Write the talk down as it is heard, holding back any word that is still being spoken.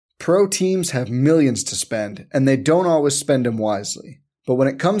Pro teams have millions to spend, and they don't always spend them wisely. But when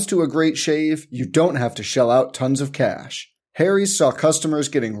it comes to a great shave, you don't have to shell out tons of cash. Harry's saw customers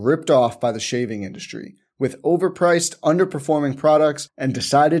getting ripped off by the shaving industry with overpriced, underperforming products and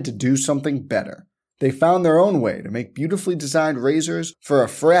decided to do something better. They found their own way to make beautifully designed razors for a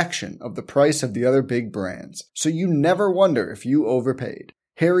fraction of the price of the other big brands, so you never wonder if you overpaid.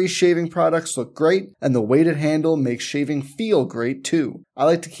 Harry's shaving products look great, and the weighted handle makes shaving feel great too. I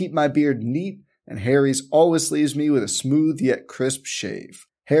like to keep my beard neat, and Harry's always leaves me with a smooth yet crisp shave.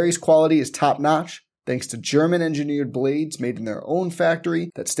 Harry's quality is top-notch, thanks to German-engineered blades made in their own factory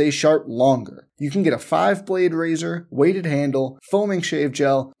that stay sharp longer. You can get a 5-blade razor, weighted handle, foaming shave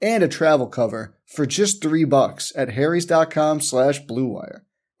gel, and a travel cover for just $3 at harrys.com/bluewire.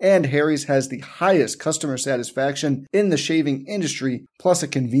 And Harry's has the highest customer satisfaction in the shaving industry, plus a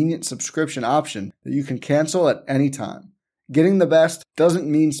convenient subscription option that you can cancel at any time. Getting the best doesn't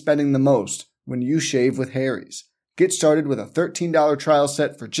mean spending the most when you shave with Harry's. Get started with a $13 trial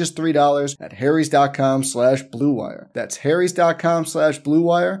set for just $3 at harrys.com/bluewire. That's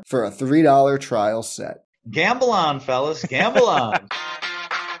harrys.com/bluewire for a $3 trial set. Gamble on, fellas. Gamble on.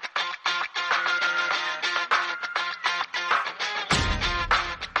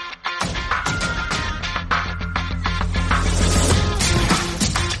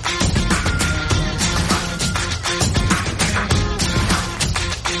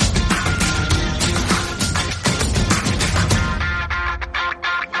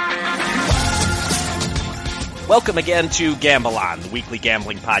 Welcome again to Gamble On, the weekly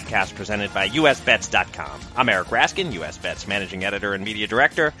gambling podcast presented by USBets.com. I'm Eric Raskin, US Bets Managing Editor and Media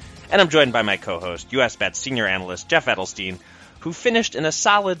Director, and I'm joined by my co-host, US Bets Senior Analyst Jeff Edelstein, who finished in a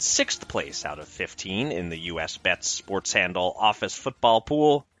solid 6th place out of 15 in the US Bets Sports Handle Office Football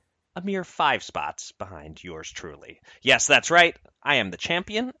Pool, a mere 5 spots behind yours truly. Yes, that's right, I am the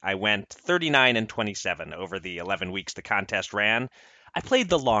champion. I went 39-27 over the 11 weeks the contest ran. I played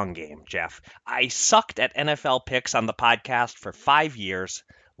the long game, Jeff. I sucked at NFL picks on the podcast for 5 years,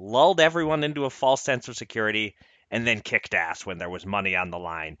 lulled everyone into a false sense of security, and then kicked ass when there was money on the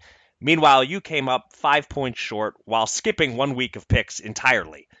line. Meanwhile, you came up 5 points short while skipping 1 week of picks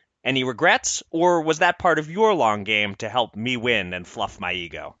entirely. Any regrets, or was that part of your long game to help me win and fluff my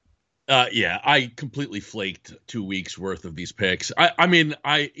ego? Yeah, I completely flaked 2 weeks worth of these picks. I got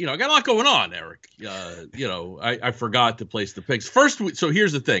a lot going on, Eric. I forgot to place the picks. So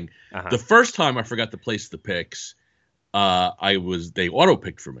here's the thing. The first time I forgot to place the picks, they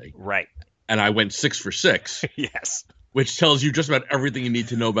auto-picked for me. Right. And I went 6 for 6. Yes. Which tells you just about everything you need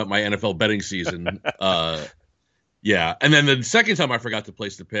to know about my NFL betting season. Yeah, and then the second time I forgot to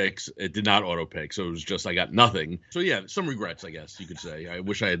place the picks, it did not auto-pick, so it was just I got nothing. So yeah, some regrets, I guess you could say. I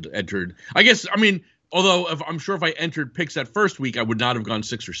wish I had entered. Although I'm sure if I entered picks that first week, I would not have gone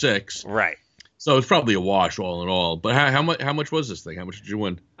 6 or 6. Right. So it's probably a wash all in all. But how much was this thing? How much did you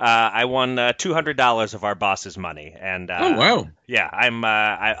win? I won $200 of our boss's money, and oh wow, yeah,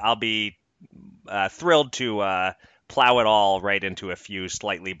 I'll be thrilled to plow it all right into a few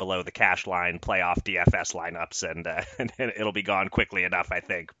slightly below the cash line playoff DFS lineups, and it'll be gone quickly enough, I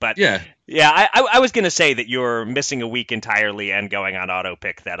think. But yeah, I was going to say that you're missing a week entirely and going on auto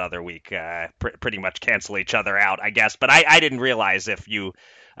pick that other week pretty much cancel each other out, I guess. But I didn't realize if you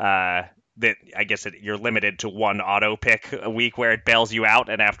that I guess you're limited to one auto pick a week where it bails you out,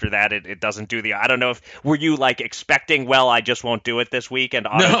 and after that it doesn't do the. I don't know if were you like expecting? Well, I just won't do it this week, and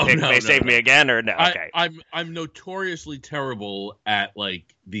auto pick may save me again, or no? Okay, I'm notoriously terrible at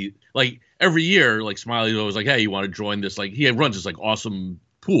every year. Like Smiley's always like, hey, you want to join this? Like he runs this like awesome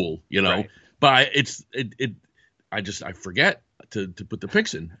pool, Right. But I forget to put the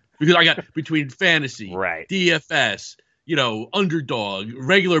picks in because I got between fantasy, right, DFS. Underdog,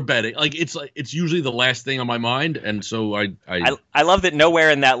 regular betting. It's usually the last thing on my mind, and so I love that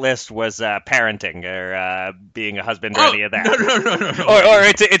nowhere in that list was parenting or being a husband or any of that. No. Or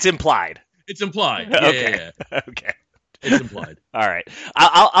it's implied. It's implied. Okay. Yeah. Okay. It's implied. All right.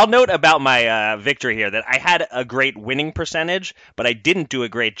 I'll note about my victory here that I had a great winning percentage, but I didn't do a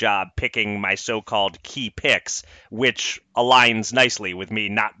great job picking my so-called key picks, which aligns nicely with me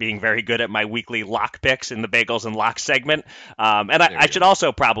not being very good at my weekly lock picks in the Bagels and Locks segment. I should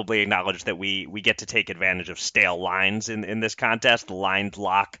also probably acknowledge that we get to take advantage of stale lines in this contest. The lines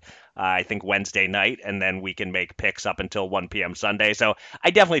lock I think Wednesday night, and then we can make picks up until 1 p.m. Sunday. So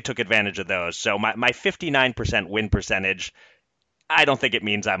I definitely took advantage of those. So my 59% win percentage, I don't think it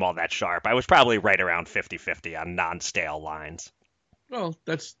means I'm all that sharp. I was probably right around 50-50 on non-stale lines. Well,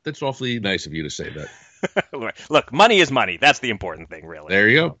 that's awfully nice of you to say that. Look, money is money. That's the important thing, really. There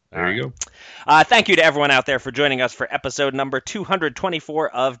you go. There you go. Thank you to everyone out there for joining us for episode number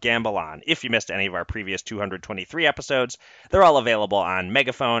 224 of Gamble On. If you missed any of our previous 223 episodes, they're all available on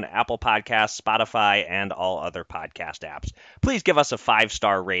Megaphone, Apple Podcasts, Spotify, and all other podcast apps. Please give us a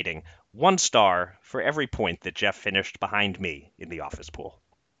 5-star rating. 1 star for every point that Jeff finished behind me in the office pool.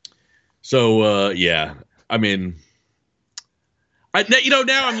 So, yeah, I mean... now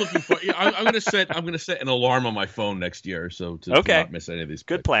I'm looking for. I'm going to set an alarm on my phone next year, so to not miss any of these.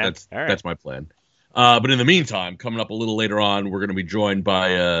 Good plan. That's my plan. But in the meantime, coming up a little later on, we're going to be joined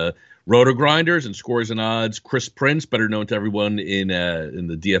by Roto Grinders and Scores and Odds. Chris Prince, better known to everyone in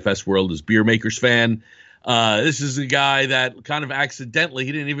the DFS world as Beer Makers Fan. This is a guy that kind of accidentally,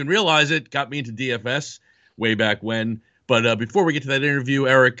 he didn't even realize it, got me into DFS way back when. But before we get to that interview,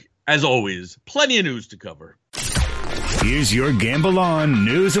 Eric, as always, plenty of news to cover. Here's your Gamble On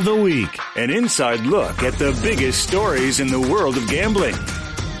News of the Week, an inside look at the biggest stories in the world of gambling.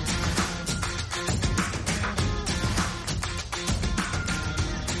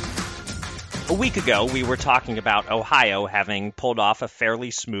 A week ago, we were talking about Ohio having pulled off a fairly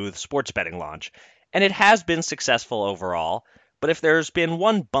smooth sports betting launch, and it has been successful overall. But if there's been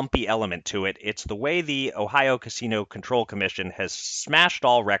one bumpy element to it, it's the way the Ohio Casino Control Commission has smashed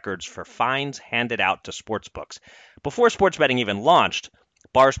all records for fines handed out to sportsbooks. Before sports betting even launched,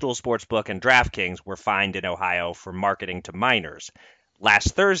 Barstool Sportsbook and DraftKings were fined in Ohio for marketing to minors. Last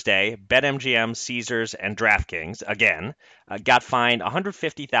Thursday, BetMGM, Caesars, and DraftKings, again, got fined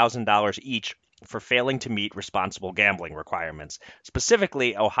 $150,000 each for failing to meet responsible gambling requirements.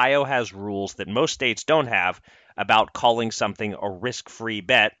 Specifically, Ohio has rules that most states don't have about calling something a risk-free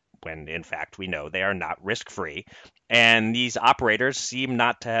bet, when in fact we know they are not risk-free. And these operators seem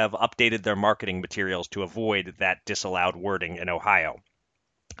not to have updated their marketing materials to avoid that disallowed wording in Ohio.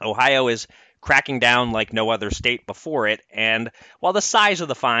 Ohio is cracking down like no other state before it, and while the size of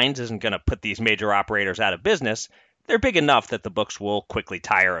the fines isn't going to put these major operators out of business, they're big enough that the books will quickly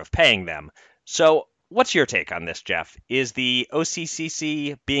tire of paying them. So what's your take on this, Jeff? Is the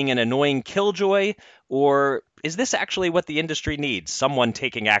OCCC being an annoying killjoy, or is this actually what the industry needs, someone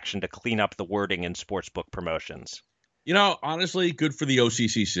taking action to clean up the wording in sportsbook promotions? Honestly, good for the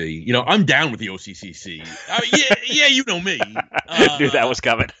OCCC. I'm down with the OCCC. Yeah, you know me. Knew that was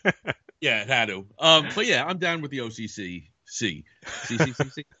coming. Yeah, it had to. But yeah, I'm down with the OCCC.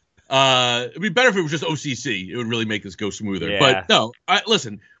 CCCC. It'd be better if it was just OCC. It would really make this go smoother. Yeah. But no,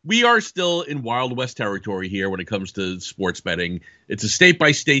 listen, we are still in Wild West territory here when it comes to sports betting. It's a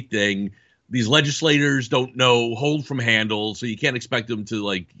state-by-state thing. These legislators don't know hold from handle, so you can't expect them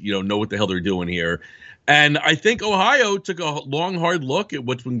to know what the hell they're doing here. And I think Ohio took a long, hard look at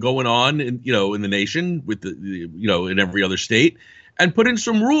what's been going on in the nation with in every other state, and put in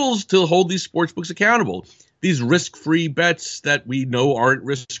some rules to hold these sports books accountable. These risk-free bets that we know aren't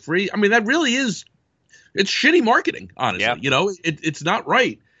risk-free. I mean, that really it's shitty marketing, honestly. Yeah. It's not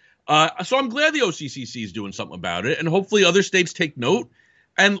right. So I'm glad the OCCC is doing something about it, and hopefully other states take note.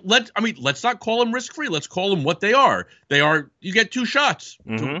 And let's not call them risk-free. Let's call them what they are. You get 2 shots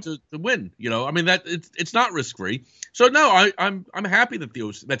to win. It's not risk-free. So no, I'm happy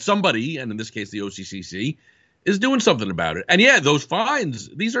that somebody, and in this case the OCCC, is doing something about it. And yeah, those fines,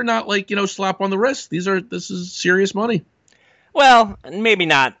 these are not slap on the wrist. This is serious money. Well, maybe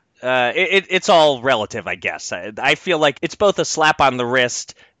not. It's all relative, I guess. I feel like it's both a slap on the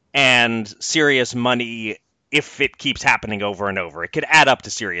wrist and serious money if it keeps happening over and over. It could add up to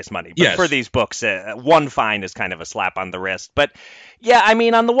serious money. But yes. For these books, one fine is kind of a slap on the wrist. But yeah,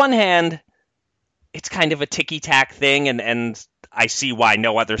 on the one hand, it's kind of a ticky-tack thing, and I see why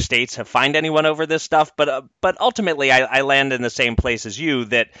no other states have fined anyone over this stuff. But ultimately, I land in the same place as you,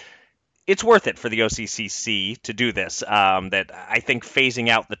 that it's worth it for the OCCC to do this. That I think phasing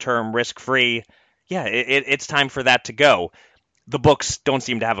out the term risk-free, yeah, it's time for that to go. The books don't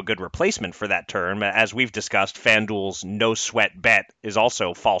seem to have a good replacement for that term. As we've discussed, FanDuel's no-sweat bet is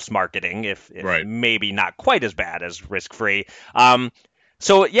also false marketing, if right. Maybe not quite as bad as risk-free.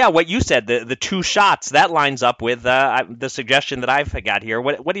 So, yeah, what you said, the 2 shots, that lines up with the suggestion that I've got here.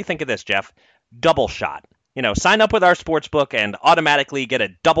 What do you think of this, Jeff? Double shot. Sign up with our sportsbook and automatically get a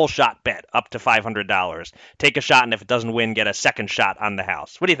double shot bet up to $500. Take a shot, and if it doesn't win, get a second shot on the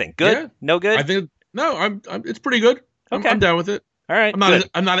house. What do you think? Good? Yeah, no good? I think no. It's pretty good. Okay. I'm down with it. All right.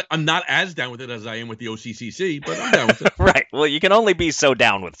 I'm not as down with it as I am with the OCCC, but I'm down with it. Right. Well, you can only be so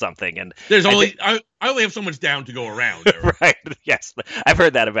down with something, and I only have so much down to go around. Right. Yes, I've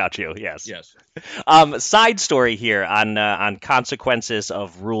heard that about you. Yes. Yes. Side story here on consequences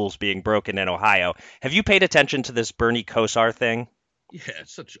of rules being broken in Ohio. Have you paid attention to this Bernie Kosar thing? Yeah,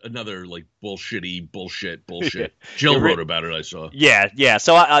 it's such another like bullshit. Jill wrote about it, I saw. Yeah.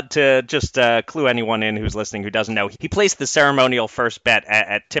 So to just clue anyone in who's listening who doesn't know, he placed the ceremonial first bet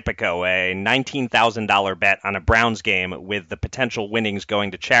at Tipico, a $19,000 bet on a Browns game with the potential winnings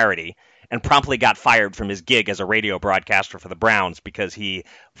going to charity, and promptly got fired from his gig as a radio broadcaster for the Browns because he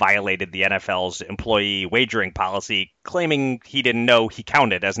violated the NFL's employee wagering policy, claiming he didn't know he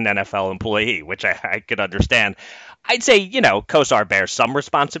counted as an NFL employee, which I could understand. I'd say, Kosar bears some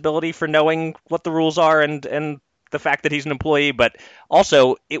responsibility for knowing what the rules are and the fact that he's an employee, but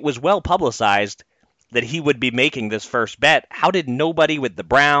also it was well publicized that he would be making this first bet. How did nobody with the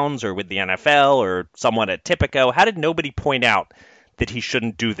Browns or with the NFL or someone at Tipico, how did nobody point out that he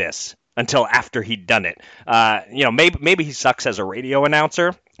shouldn't do this until after he'd done it? Maybe he sucks as a radio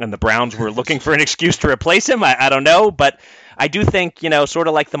announcer and the Browns were looking for an excuse to replace him. I don't know, but I do think, sort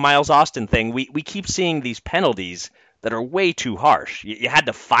of like the Miles Austin thing, we keep seeing these penalties that are way too harsh. You had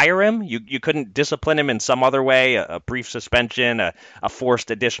to fire him. You couldn't discipline him in some other way, a brief suspension, a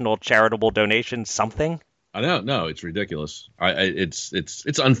forced additional charitable donation, something. I don't know. It's ridiculous.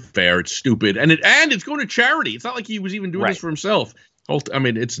 It's unfair. It's stupid, and it's going to charity. It's not like he was even doing this for himself. I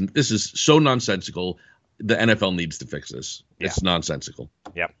mean, this is so nonsensical. The NFL needs to fix this. It's nonsensical.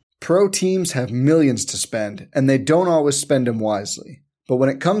 Yep. Pro teams have millions to spend, and they don't always spend them wisely. But when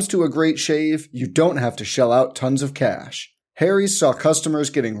it comes to a great shave, you don't have to shell out tons of cash. Harry's saw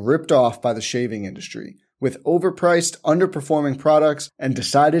customers getting ripped off by the shaving industry with overpriced, underperforming products and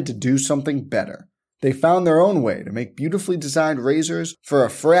decided to do something better. They found their own way to make beautifully designed razors for a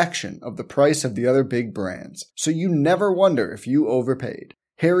fraction of the price of the other big brands, so you never wonder if you overpaid.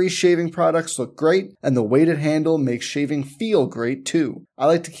 Harry's shaving products look great, and the weighted handle makes shaving feel great too. I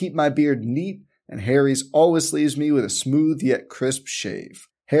like to keep my beard neat, and Harry's always leaves me with a smooth yet crisp shave.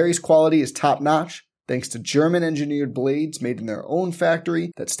 Harry's quality is top-notch, thanks to German-engineered blades made in their own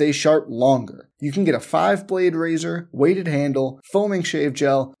factory that stay sharp longer. You can get a 5-blade razor, weighted handle, foaming shave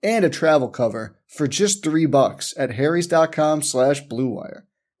gel, and a travel cover for just $3 at harrys.com/bluewire.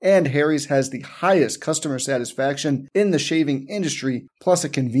 And Harry's has the highest customer satisfaction in the shaving industry, plus a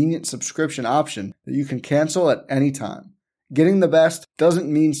convenient subscription option that you can cancel at any time. Getting the best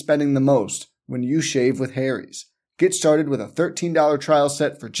doesn't mean spending the most when you shave with Harry's. Get started with a $13 trial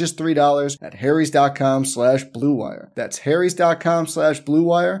set for just $3 at harrys.com/bluewire. That's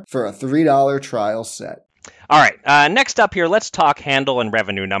harrys.com/bluewire for a $3 trial set. All right, next up here, let's talk handle and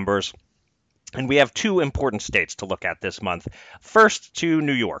revenue numbers. And we have two important states to look at this month. First, to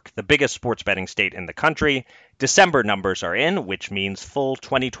New York, the biggest sports betting state in the country. December numbers are in, which means full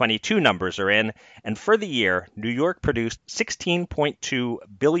 2022 numbers are in. And for the year, New York produced $16.2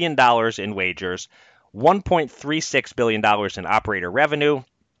 billion in wagers, $1.36 billion in operator revenue,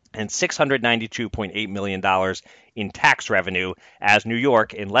 and $692.8 million in tax revenue, as New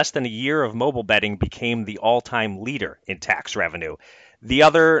York, in less than a year of mobile betting, became the all-time leader in tax revenue. The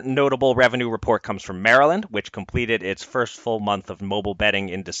other notable revenue report comes from Maryland, which completed its first full month of mobile betting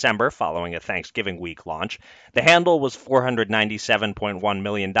in December following a Thanksgiving week launch. The handle was $497.1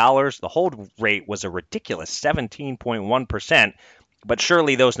 million. The hold rate was a ridiculous 17.1%, but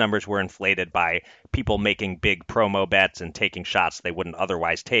surely those numbers were inflated by people making big promo bets and taking shots they wouldn't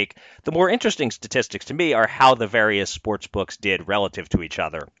otherwise take. The more interesting statistics to me are how the various sports books did relative to each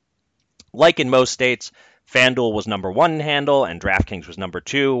other. Like in most states, FanDuel was number 1 in handle and DraftKings was number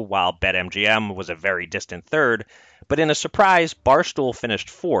 2, while BetMGM was a very distant third. But in a surprise, Barstool finished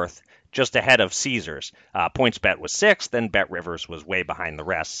 4th, just ahead of Caesars. PointsBet was 6th, and BetRivers was way behind the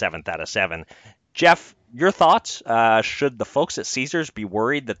rest, 7th out of 7. Jeff, your thoughts? Should the folks at Caesars be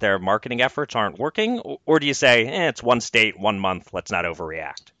worried that their marketing efforts aren't working? Or do you say, it's one state, 1 month, let's not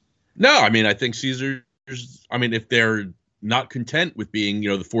overreact? No, I mean, I think Caesars, if they're not content with being,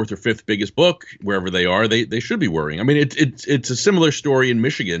 the 4th or 5th biggest book wherever they are, they should be worrying. I mean, it's a similar story in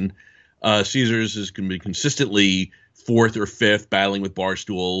Michigan. Caesars is going to be consistently 4th or 5th, battling with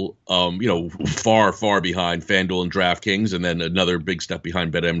Barstool, far behind FanDuel and DraftKings, and then another big step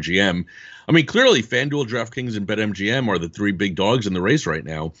behind BetMGM. I mean, clearly FanDuel, DraftKings, and BetMGM are the 3 big dogs in the race right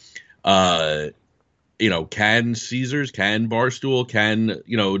now. Can Caesars, can Barstool, can,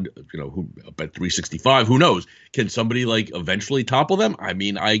 who Bet365, who knows? Can somebody eventually topple them? I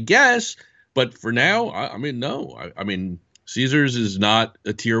mean, I guess, but for now, no. I mean, Caesars is not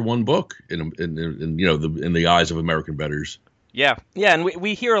a tier 1 book in the eyes of American bettors. Yeah, and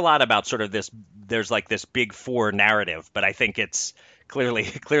we hear a lot about sort of this. There's this big 4 narrative, but I think it's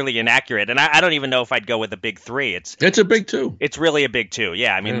clearly inaccurate. And I don't even know if I'd go with a big 3. It's a big 2. It's really a big 2.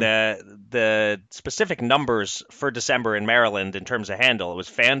 Yeah, I mean the specific numbers for December in Maryland in terms of handle, it was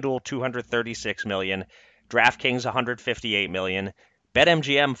FanDuel $236 million, DraftKings $158 million,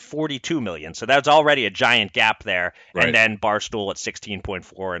 BetMGM 42 million. So that's already a giant gap there. Right. And then Barstool at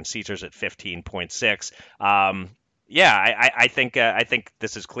 16.4 and Caesars at 15.6. Yeah, I think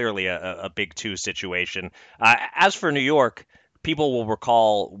this is clearly a Big Two situation. As for New York, people will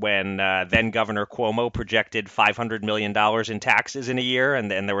recall when then Governor Cuomo projected $500 million in taxes in a year, and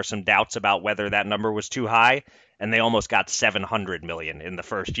there were some doubts about whether that number was too high, and they almost got $700 million in the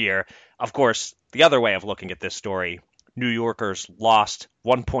first year. Of course, the other way of looking at this story, New Yorkers lost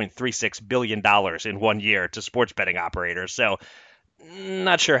 $1.36 billion in 1 year to sports betting operators, so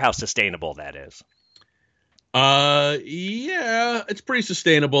not sure how sustainable that is. Yeah, it's pretty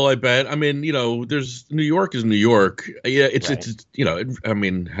sustainable, I bet. I mean, there's New York is New York. Yeah, it's I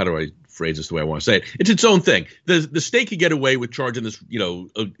mean, how do I phrase this the way I want to say it? It's its own thing. The state could get away with charging this,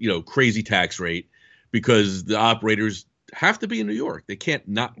 crazy tax rate because the operators have to be in New York. They can't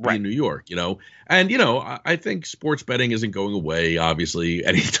not be in New York, And, I think sports betting isn't going away, obviously,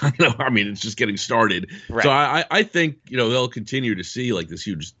 anytime. I mean, it's just getting started. Right. So I think, they'll continue to see like this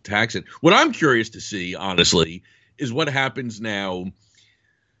huge tax. What I'm curious to see, honestly, is what happens now.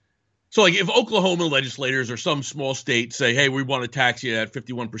 So like if Oklahoma legislators or some small state say, hey, we want to tax you at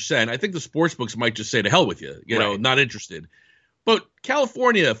 51%, I think the sports books might just say to hell with you, not interested. But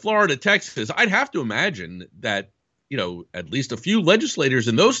California, Florida, Texas, I'd have to imagine that at least a few legislators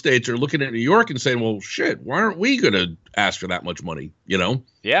in those states are looking at New York and saying, well, shit, why aren't we going to ask for that much money? Yeah.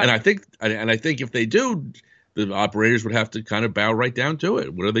 And I think if they do, the operators would have to kind of bow right down to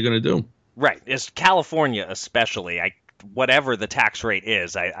it. What are they going to do? Right. As California, especially, whatever the tax rate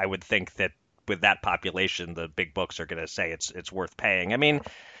is, I would think that with that population, the big books are going to say it's worth paying. I mean,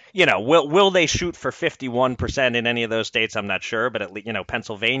 will they shoot for 51% in any of those states? I'm not sure, but at least,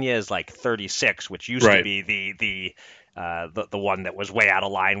 Pennsylvania is like 36, which used to be the one that was way out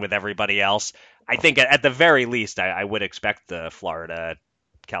of line with everybody else. I think at the very least, I would expect the Florida,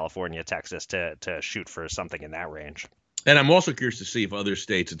 California, Texas to shoot for something in that range. And I'm also curious to see if other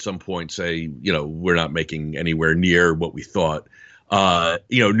states at some point say, we're not making anywhere near what we thought.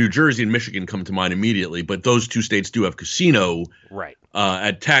 New Jersey and Michigan come to mind immediately, but those two states do have casino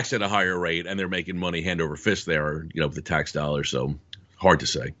at tax at a higher rate, and they're making money hand over fist there, with the tax dollars. So hard to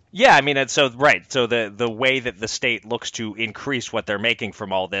say. Yeah, I mean, So the way that the state looks to increase what they're making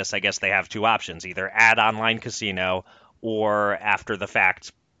from all this, I guess they have two options: either add online casino or after the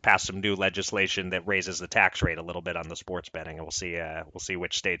fact pass some new legislation that raises the tax rate a little bit on the sports betting, and we'll see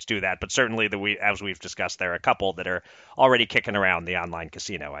which states do that. But certainly, as we've discussed, there are a couple that are already kicking around the online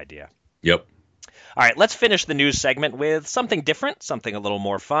casino idea. Yep. All right, let's finish the news segment with something different, something a little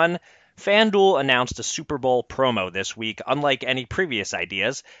more fun. FanDuel announced a Super Bowl promo this week, unlike any previous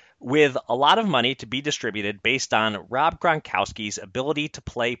ideas, with a lot of money to be distributed based on Rob Gronkowski's ability to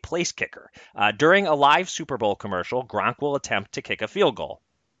play place kicker. During a live Super Bowl commercial, Gronk will attempt to kick a field goal.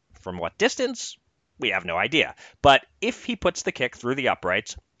 From what distance? We have no idea. But if he puts the kick through the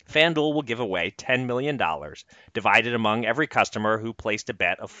uprights, FanDuel will give away $10 million, divided among every customer who placed a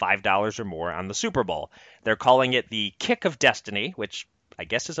bet of $5 or more on the Super Bowl. They're calling it the Kick of Destiny, which I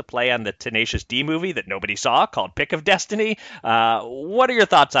guess is a play on the Tenacious D movie that nobody saw called Pick of Destiny. What are your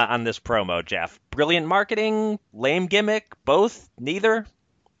thoughts on this promo, Jeff? Brilliant marketing? Lame gimmick? Both? Neither?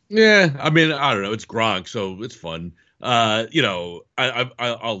 Yeah, I mean, I don't know. It's Gronk, so it's fun. I'll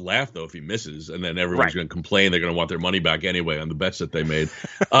laugh though if he misses, and then everyone's going to complain. They're going to want their money back anyway on the bets that they made.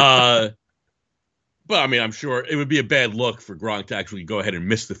 But I mean, I'm sure it would be a bad look for Gronk to actually go ahead and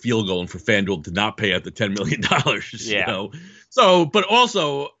miss the field goal, and for FanDuel to not pay out the $10 million. Yeah. So, but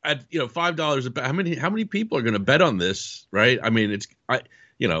also at $5 a bet, how many people are going to bet on this, right? I mean,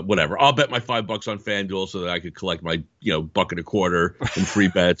 whatever. I'll bet my $5 on FanDuel so that I could collect my $1.25 in free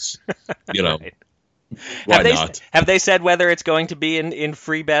bets. Right. Why not? Have they said whether it's going to be in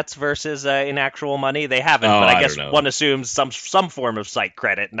free bets versus in actual money? They haven't, but I guess one assumes some form of site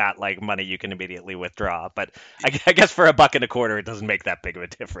credit, not like money you can immediately withdraw. But I guess for $1.25, it doesn't make that big of a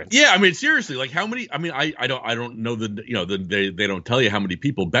difference. Yeah, I mean, seriously, like how many? I mean, I don't know they don't tell you how many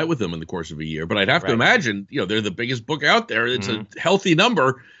people bet with them in the course of a year, but I'd have to imagine they're the biggest book out there. It's a healthy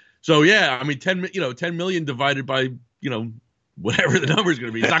number. So yeah, I mean, 10 million divided by whatever the number is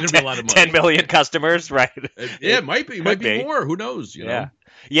going to be, it's not going to be a lot of money. 10 million customers, right? Yeah, it might be. It might be more. Who knows? Yeah.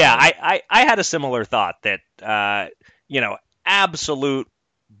 I had a similar thought that, absolute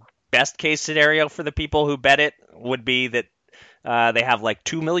best case scenario for the people who bet it would be that they have like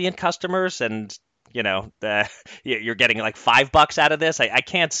 2 million customers and, you're getting like $5 out of this. I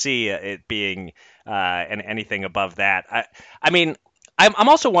can't see it being anything above that. I mean, I'm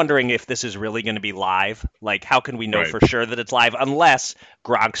also wondering if this is really going to be live. Like, how can we know for sure that it's live unless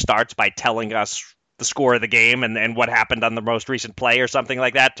Gronk starts by telling us the score of the game and what happened on the most recent play or something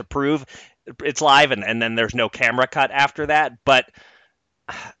like that to prove it's live, and then there's no camera cut after that. But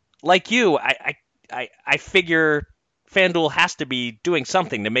like you, I figure FanDuel has to be doing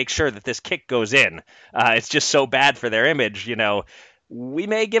something to make sure that this kick goes in. It's just so bad for their image. We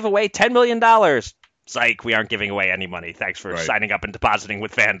may give away $10 million. Psych, we aren't giving away any money. Thanks for signing up and depositing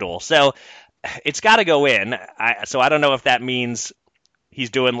with FanDuel. So it's got to go in. So I don't know if that means he's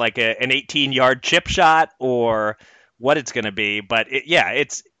doing like an 18-yard chip shot or what it's going to be. But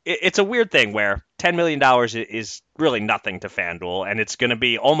it's a weird thing where $10 million is really nothing to FanDuel, and it's going to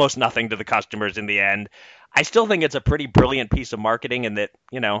be almost nothing to the customers in the end. I still think it's a pretty brilliant piece of marketing, and that,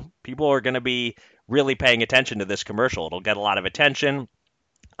 people are going to be really paying attention to this commercial. It'll get a lot of attention.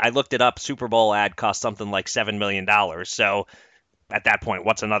 I looked it up. Super Bowl ad cost something like $7 million. So at that point,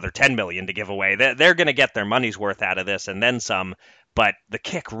 what's another $10 million to give away? They're going to get their money's worth out of this and then some, but the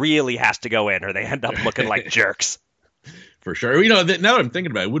kick really has to go in or they end up looking like jerks. For sure. Now that I'm thinking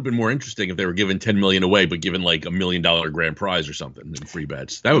about it, it would have been more interesting if they were giving $10 million away, but given like $1 million grand prize or something in free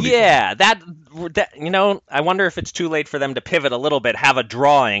bets. That would be fun. that I wonder if it's too late for them to pivot a little bit, have a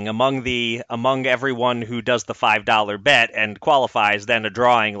drawing among everyone who does the $5 bet and qualifies, then a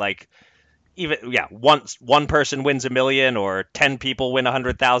drawing like once one person wins $1 million or 10 people win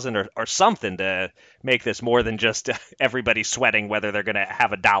 100,000 or something to make this more than just everybody sweating whether they're going to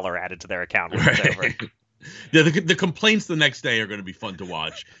have $1 added to their account or whatever. Yeah, the complaints the next day are going to be fun to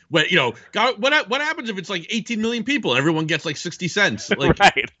watch. But what happens if it's like 18 million people and everyone gets like 60 cents? Like,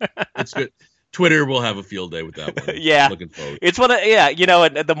 right. It's good. Twitter will have a field day with that one. Yeah, looking forward. It's and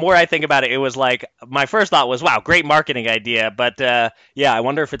the more I think about it, it was like my first thought was, wow, great marketing idea. But I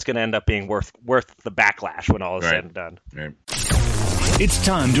wonder if it's going to end up being worth the backlash when all is said and done. Right. It's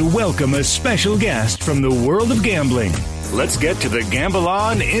time to welcome a special guest from the world of gambling. Let's get to the Gamble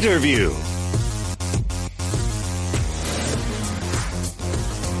On interview.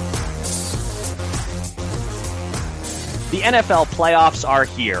 The NFL playoffs are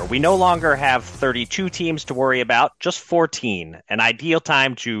here. We no longer have 32 teams to worry about, just 14. An ideal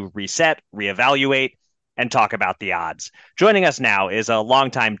time to reset, reevaluate, and talk about the odds. Joining us now is a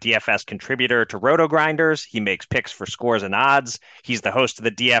longtime DFS contributor to RotoGrinders. He makes picks for scores and odds. He's the host of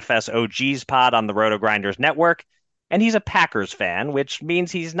the DFS OGs pod on the RotoGrinders network. And he's a Packers fan, which means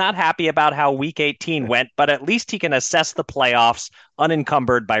he's not happy about how Week 18 went, but at least he can assess the playoffs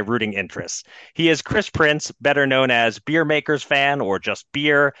unencumbered by rooting interests. He is Chris Prince, better known as Beer Makers Fan or just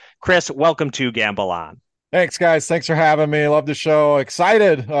Beer. Chris, welcome to Gamble On. Thanks, guys. Thanks for having me. Love the show.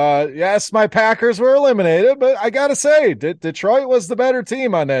 Excited. Yes, my Packers were eliminated, but I got to say, Detroit was the better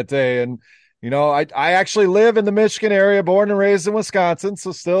team on that day. And, I actually live in the Michigan area, born and raised in Wisconsin,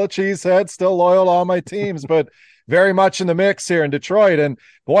 so still a cheesehead, still loyal to all my teams, but very much in the mix here in Detroit. And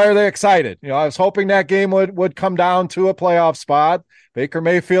boy, are they excited. I was hoping that game would come down to a playoff spot. Baker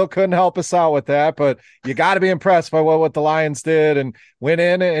Mayfield couldn't help us out with that, but you got to be impressed by what the Lions did and went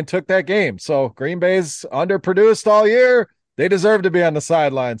in and took that game. So Green Bay's underproduced all year. They deserve to be on the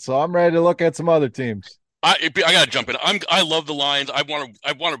sidelines. So I'm ready to look at some other teams. I gotta jump in. I love the Lions. I want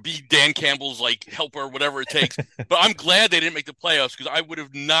to be Dan Campbell's like helper, whatever it takes. But I'm glad they didn't make the playoffs because I would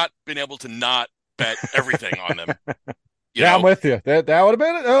have not been able to not bet everything on them. I'm with you. That would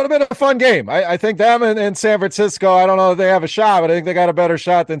have been a fun game. I think them and San Francisco, I don't know if they have a shot, but I think they got a better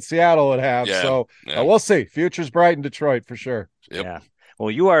shot than Seattle would have. We'll see. Future's bright in Detroit for sure. Yep. Yeah. Well,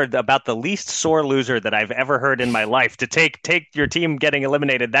 you are about the least sore loser that I've ever heard in my life to take your team getting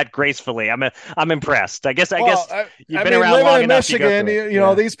eliminated that gracefully. I'm impressed. I guess you've been around long in enough. Michigan, you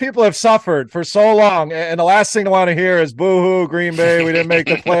know, these people have suffered for so long, and the last thing I want to hear is boo-hoo, Green Bay, we didn't make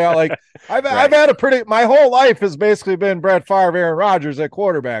the playoff. Like I've had my whole life has basically been Brett Favre, Aaron Rodgers at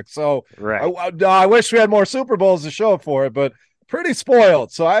quarterback. So I wish we had more Super Bowls to show for it, but pretty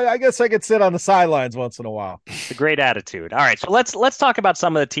spoiled. So I guess I could sit on the sidelines once in a while. It's a great attitude. All right, so let's talk about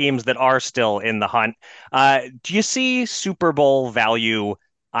some of the teams that are still in the hunt. Do you see Super Bowl value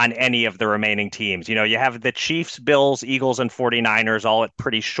on any of the remaining teams? You know, you have the Chiefs, Bills, Eagles, and 49ers all at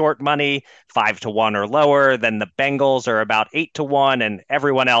pretty short money, 5-1 or lower. Then the Bengals are about 8-1, and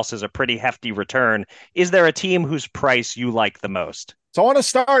everyone else is a pretty hefty return. Is there a team whose price you like the most? So I want to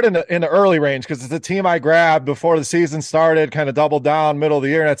start in the early range because it's a team I grabbed before the season started, kind of doubled down middle of the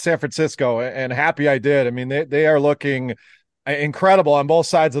year, and that's San Francisco, and happy I did. I mean, they are looking incredible on both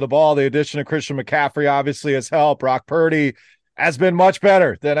sides of the ball. The addition of Christian McCaffrey obviously has helped. Brock Purdy has been much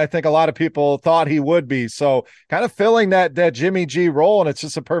better than I think a lot of people thought he would be. So kind of filling that Jimmy G role, and it's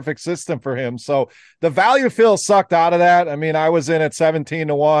just a perfect system for him. So the value feels sucked out of that. I mean, I was in at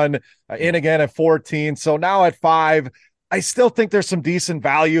 17-1, in again at 14. So now at 5, I still think there's some decent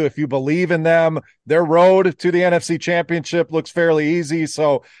value if you believe in them. Their road to the NFC Championship looks fairly easy,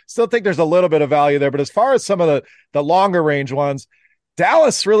 so still think there's a little bit of value there. But as far as some of the longer range ones,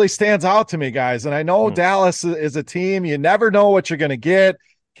 Dallas really stands out to me, guys. And I know Dallas is a team, you never know what you're going to get.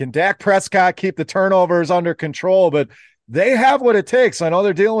 Can Dak Prescott keep the turnovers under control? But they have what it takes. I know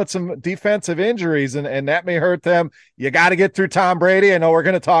they're dealing with some defensive injuries, and that may hurt them. You got to get through Tom Brady. I know we're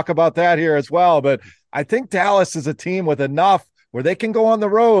going to talk about that here as well, but I think Dallas is a team with enough where they can go on the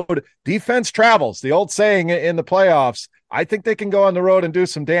road. Defense travels, the old saying in the playoffs. I think they can go on the road and do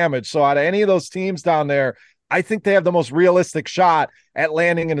some damage. So out of any of those teams down there, I think they have the most realistic shot at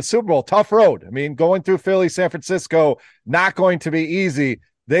landing in the Super Bowl. Tough road. I mean, going through Philly, San Francisco, not going to be easy.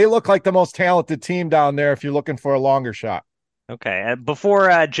 They look like the most talented team down there if you're looking for a longer shot. Okay.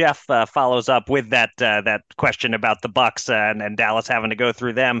 Before Jeff follows up with that question about the Bucs and Dallas having to go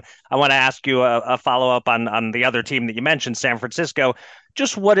through them, I want to ask you a follow-up on the other team that you mentioned, San Francisco.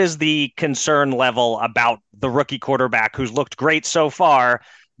 Just what is the concern level about the rookie quarterback who's looked great so far,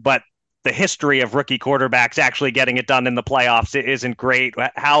 but the history of rookie quarterbacks actually getting it done in the playoffs isn't great?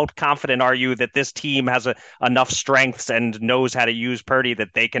 How confident are you that this team has enough strengths and knows how to use Purdy that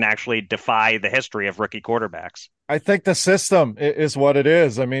they can actually defy the history of rookie quarterbacks? I think the system is what it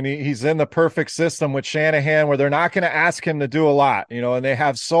is. I mean, he's in the perfect system with Shanahan where they're not going to ask him to do a lot, and they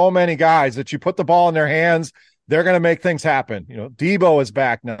have so many guys that you put the ball in their hands, they're going to make things happen. Debo is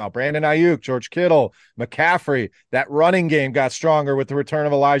back now, Brandon Ayuk, George Kittle, McCaffrey. That running game got stronger with the return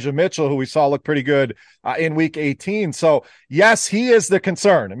of Elijah Mitchell, who we saw look pretty good in week 18. So yes, he is the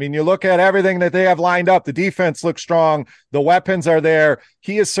concern. I mean, you look at everything that they have lined up. The defense looks strong. The weapons are there.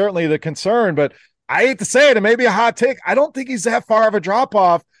 He is certainly the concern, but I hate to say it, and maybe a hot take, I don't think he's that far of a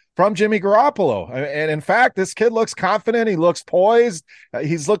drop-off from Jimmy Garoppolo. And in fact, this kid looks confident. He looks poised.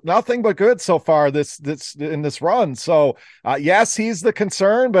 He's looked nothing but good so far this in this run. So yes, he's the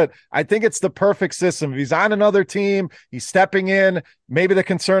concern, but I think it's the perfect system. If he's on another team, he's stepping in. Maybe the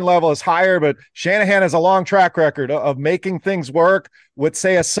concern level is higher, but Shanahan has a long track record of making things work with,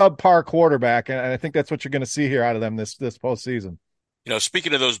 say, a subpar quarterback. And I think that's what you're going to see here out of them this postseason.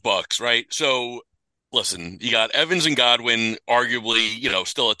 Speaking of those Bucs, right? So listen, you got Evans and Godwin, arguably,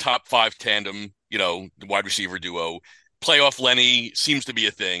 still a top 5 tandem, the wide receiver duo. Playoff Lenny seems to be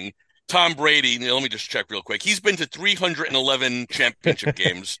a thing. Tom Brady, let me just check real quick. He's been to 311 championship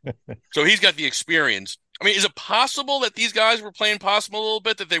games, so he's got the experience. I mean, is it possible that these guys were playing possum a little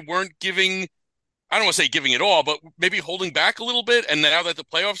bit, that they weren't giving, I don't want to say giving it all, but maybe holding back a little bit, and now that the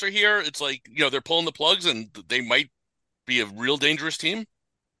playoffs are here, it's like, they're pulling the plugs and they might be a real dangerous team?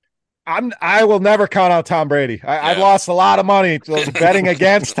 I will never count out Tom Brady. I've lost a lot of money betting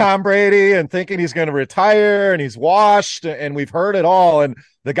against Tom Brady and thinking he's going to retire and he's washed, and we've heard it all. And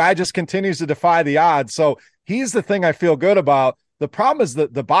the guy just continues to defy the odds. So he's the thing I feel good about. The problem is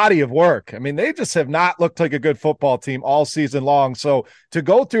the body of work. I mean, they just have not looked like a good football team all season long. So to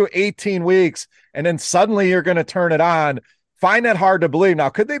go through 18 weeks and then suddenly you're going to turn it on, find that hard to believe. Now,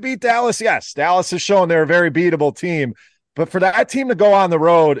 could they beat Dallas? Yes. Dallas has shown they're a very beatable team. But for that team to go on the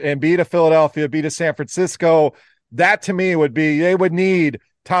road and beat a Philadelphia, beat a San Francisco, that to me would be, they would need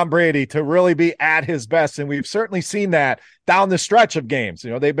Tom Brady to really be at his best. And we've certainly seen that down the stretch of games.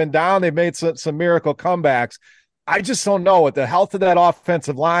 They've been down, they've made some miracle comebacks. I just don't know, with the health of that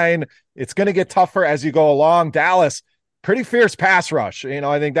offensive line, it's going to get tougher as you go along. Dallas, pretty fierce pass rush.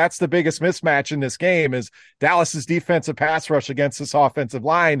 I think that's the biggest mismatch in this game is Dallas's defensive pass rush against this offensive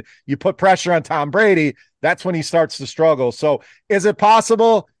line. You put pressure on Tom Brady, that's when he starts to struggle. So is it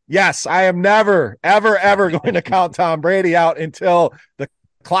possible? Yes. I am never, ever, ever going to count Tom Brady out until the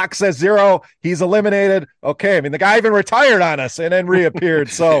clock says 0. He's eliminated. Okay. I mean, the guy even retired on us and then reappeared.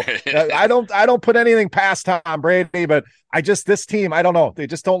 So I don't put anything past Tom Brady, but this team, I don't know. They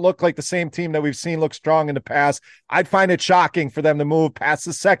just don't look like the same team that we've seen look strong in the past. I'd find it shocking for them to move past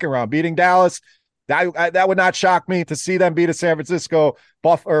the second round. Beating Dallas, that would not shock me. To see them beat a San Francisco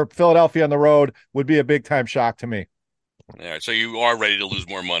or Philadelphia on the road would be a big time shock to me. All right, so you are ready to lose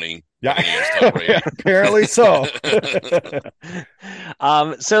more money. Yeah, apparently so.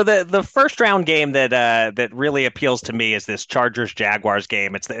 So the first round game that really appeals to me is this Chargers-Jaguars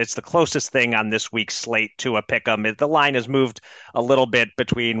game. It's the closest thing on this week's slate to a pick'em. The line has moved a little bit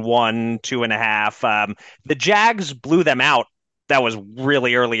between 1, 2.5. The Jags blew them out. That was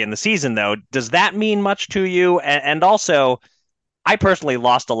really early in the season, though. Does that mean much to you? And also, I personally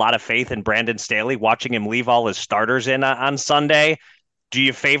lost a lot of faith in Brandon Staley, watching him leave all his starters in on Sunday. Do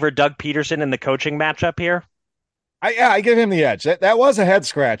you favor Doug Peterson in the coaching matchup here? I give him the edge. That was a head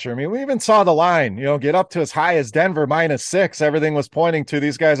scratcher. I mean, we even saw the line, get up to as high as Denver -6. Everything was pointing to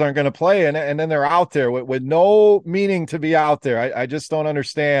these guys aren't going to play. And then they're out there with no meaning to be out there. I just don't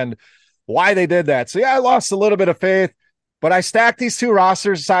understand why they did that. So, yeah, I lost a little bit of faith, but I stacked these two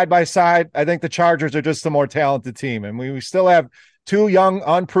rosters side by side. I think the Chargers are just the more talented team. And we still have two young,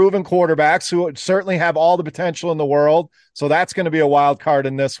 unproven quarterbacks who certainly have all the potential in the world. So that's going to be a wild card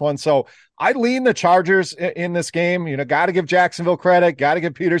in this one. So I lean the Chargers in this game. Got to give Jacksonville credit, got to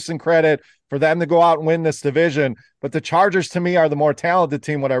give Peterson credit for them to go out and win this division. But the Chargers, to me, are the more talented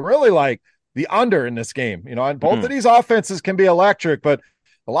team. What I really like, the under in this game. And both of these offenses can be electric, but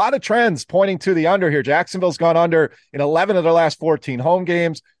a lot of trends pointing to the under here. Jacksonville's gone under in 11 of their last 14 home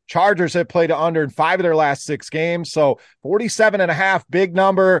games. Chargers have played under in 5 of their last 6 games. So 47.5, big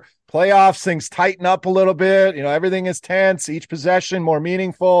number. Playoffs, things tighten up a little bit. Everything is tense. Each possession more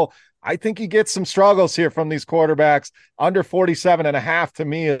meaningful. I think you get some struggles here from these quarterbacks. Under 47.5 to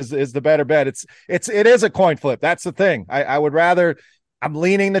me is the better bet. It is a coin flip. That's the thing. I'm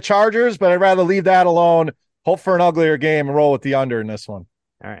leaning the Chargers, but I'd rather leave that alone. Hope for an uglier game and roll with the under in this one.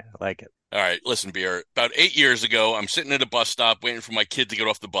 All right. I like it. All right, listen, Beer. About 8 years ago, I'm sitting at a bus stop waiting for my kid to get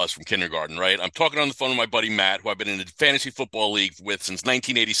off the bus from kindergarten, right? I'm talking on the phone with my buddy Matt, who I've been in a fantasy football league with since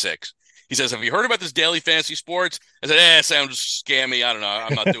 1986. He says, "Have you heard about this daily fantasy sports?" I said, "Sounds scammy. I don't know.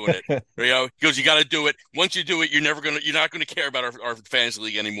 I'm not doing it." He goes, "You got to do it. Once you do it, you're not going to care about our fantasy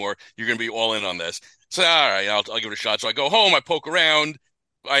league anymore. You're going to be all in on this." So, all right, I'll give it a shot. So I go home, I poke around,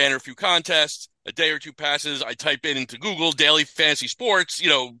 I enter a few contests. A day or two passes, I type into Google daily fantasy sports,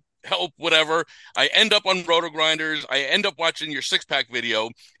 help, whatever. I end up on Roto Grinders. I end up watching your 6-pack video,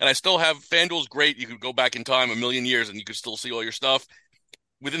 and I still have FanDuel's great. You could go back in time a million years, and you could still see all your stuff.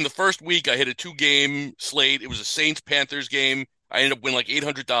 Within the first week, I hit a 2-game slate. It was a Saints-Panthers game. I ended up winning like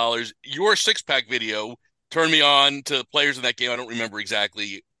 $800. Your 6-pack video turned me on to players in that game. I don't remember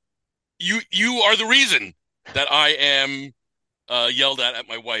exactly. You are the reason that I am yelled at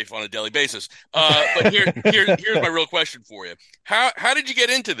my wife on a daily basis. But here's my real question for you. How did you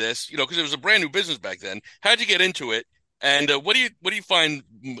get into this? Because it was a brand new business back then. How did you get into it? And what do you find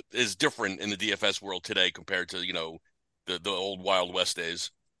is different in the DFS world today compared to the old Wild West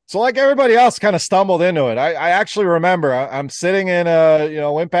days? So like everybody else kind of stumbled into it. I actually remember I'm sitting in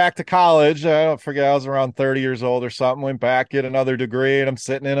went back to college. I don't forget, I was around 30 years old or something, went back, get another degree, and I'm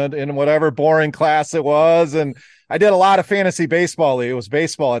sitting in whatever boring class it was. And I did a lot of fantasy baseball league. It was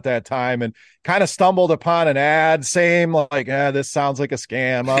baseball at that time, and kind of stumbled upon an ad. Same, like, this sounds like a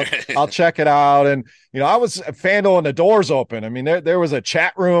scam. I'll check it out. And, I was FanDuel and the doors open. I mean, there was a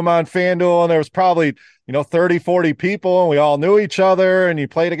chat room on FanDuel, and there was probably, 30, 40 people, and we all knew each other, and you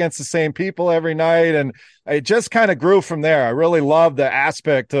played against the same people every night. And it just kind of grew from there. I really love the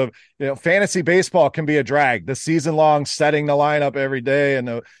aspect of, fantasy baseball can be a drag, the season long setting the lineup every day and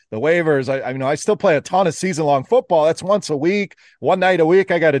the waivers. I still play a ton of season long football. That's once a week, one night a week.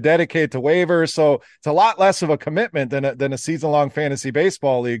 I got to dedicate to waivers. So it's a lot less of a commitment than a season long fantasy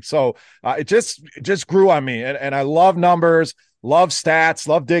baseball league. So it just grew on me, and I love numbers, love stats,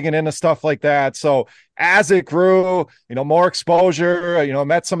 love digging into stuff like that. So as it grew, more exposure,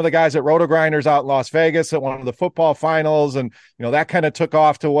 met some of the guys at Roto Grinders out in Las Vegas at one of the football finals. And, that kind of took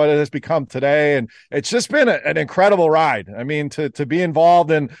off to what it has become today. And it's just been an incredible ride. I mean, to be involved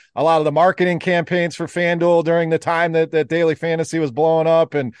in a lot of the marketing campaigns for FanDuel during the time that daily fantasy was blowing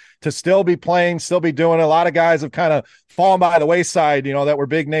up, and to still be playing, still be doing it. A lot of guys have kind of fallen by the wayside, that were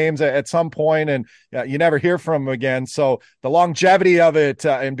big names at some point, and you never hear from them again. So the longevity of it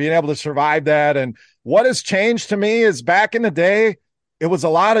and being able to survive that. And what has changed to me is back in the day, it was a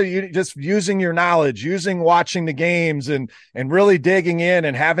lot of you just using your knowledge, watching the games and really digging in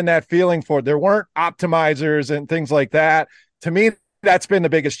and having that feeling for it. There weren't optimizers and things like that. To me, that's been the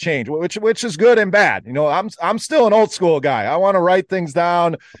biggest change, which is good and bad. I'm still an old school guy. I want to write things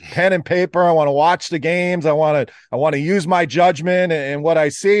down, pen and paper. I want to watch the games. I want to use my judgment and what I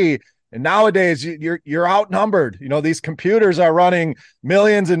see. And nowadays, you're outnumbered. These computers are running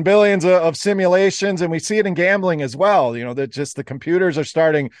millions and billions of simulations, and we see it in gambling as well. That just the computers are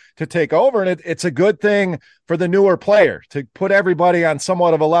starting to take over, and it's a good thing for the newer player to put everybody on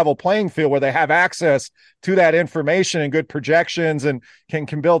somewhat of a level playing field where they have access to that information and good projections and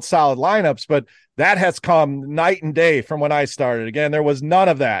can build solid lineups. But that has come night and day from when I started. Again, there was none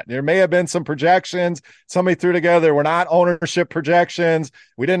of that. There may have been some projections somebody threw together. There were not ownership projections.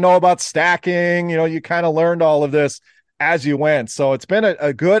 We didn't know about stacking. You kind of learned all of this as you went. So it's been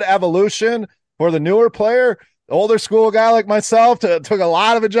a good evolution for the newer player. older school guy like myself took a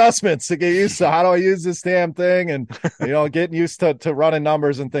lot of adjustments to get used to how do I use this damn thing, and getting used to running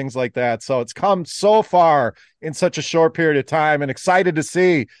numbers and things like that. So it's come so far in such a short period of time, and excited to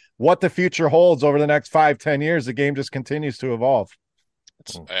see what the future holds over the next 5-10 years. The game just continues to evolve.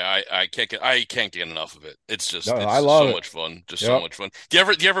 I can't get enough of it. It's just I love so much fun. Just so much fun. Do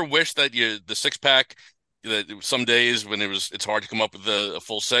you ever wish that the 6-pack, that some days when it's hard to come up with a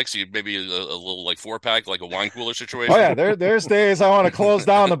full 6, you maybe a little like 4-pack, like a wine cooler situation? Oh yeah, there's days I want to close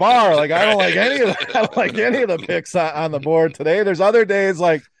down the bar. Like I don't like any of the picks on the board today. There's other days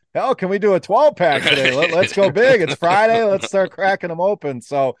like, hell, can we do a 12-pack today? Let's go big. It's Friday. Let's start cracking them open.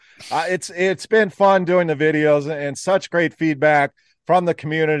 So it's been fun doing the videos and such great feedback from the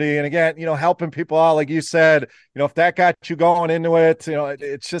community. And again, helping people out, like you said, if that got you going into it,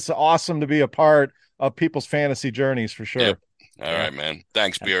 it's just awesome to be a part of people's fantasy journeys for sure. Yep. All right, man.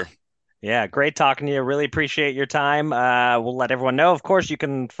 Thanks, Beer. Yeah, great talking to you. Really appreciate your time. We'll let everyone know. Of course, you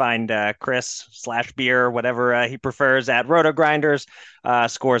can find Chris/Beer, whatever he prefers, at RotoGrinders,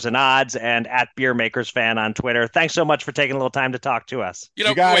 Scores and Odds, and at BeerMakersFan on Twitter. Thanks so much for taking a little time to talk to us. Before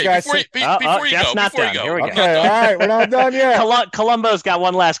you go. All right, we're not done yet. Columbo's got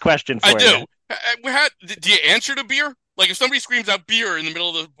one last question for you. I do. Do you answer to Beer? Like if somebody screams out beer in the middle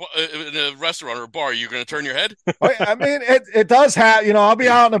of the restaurant or a bar, you're going to turn your head? I mean, it does have, I'll be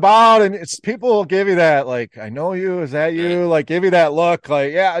out and about and people will give you that, like, I know you, is that you? Like, give you that look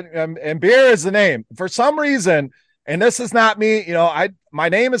like, yeah. And Beer is the name for some reason. And this is not me. My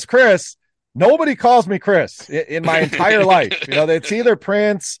name is Chris. Nobody calls me Chris in my entire life. It's either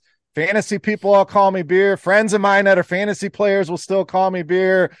Prince. Fantasy people all call me Beer. Friends of mine that are fantasy players will still call me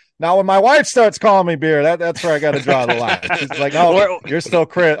Beer. Now, when my wife starts calling me Beer, that's where I got to draw the line. She's like, "No, you're still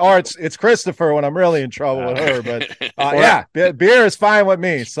Chris," or it's Christopher when I'm really in trouble with her. But Beer is fine with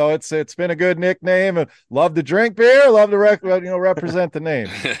me. So it's been a good nickname. Love to drink beer. Love to represent the name.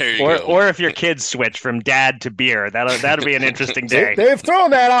 Or if your kids switch from Dad to Beer, that'll be an interesting day. They've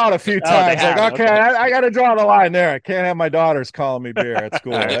thrown that out a few times. Like, okay. I got to draw the line there. I can't have my daughters calling me Beer at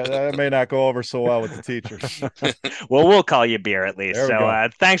school. That may not go over so well with the teachers. Well, we'll call you Beer at least. So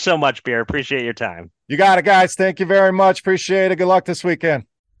thanks so much, Beer. Appreciate your time. You got it, guys. Thank you very much. Appreciate it. Good luck this weekend.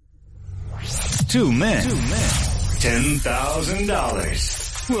 Two men.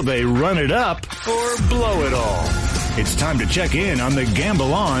 $10,000. Will they run it up or blow it all? It's time to check in on the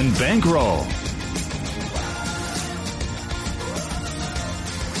Gamble On Bankroll.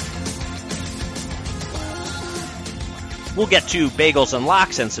 We'll get to bagels and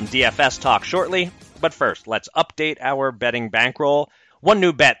locks and some DFS talk shortly. But first, let's update our betting bankroll. One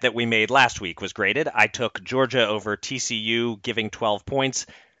new bet that we made last week was graded. I took Georgia over TCU, giving 12 points.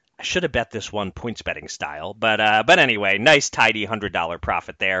 I should have bet this one points betting style, but anyway, nice tidy $100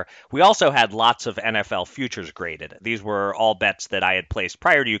 profit there. We also had lots of NFL futures graded. These were all bets that I had placed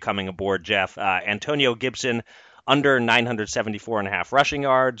prior to you coming aboard, Jeff. Antonio Gibson under 974.5 rushing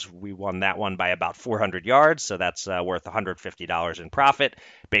yards. We won that one by about 400 yards, so that's worth $150 in profit.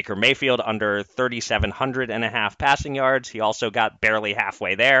 Baker Mayfield under 3,700.5 passing yards. He also got barely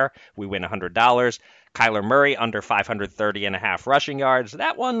halfway there. We win $100. Kyler Murray under 530.5 rushing yards.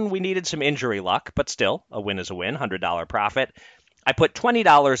 That one we needed some injury luck, but still, a win is a win, $100 profit. I put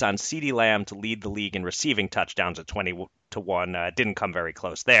 $20 on CeeDee Lamb to lead the league in receiving touchdowns at 20-1. Didn't come very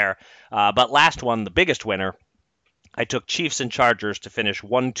close there. But last one, the biggest winner, I took Chiefs and Chargers to finish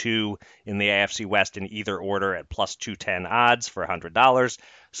 1-2 in the AFC West in either order at plus 210 odds for $100.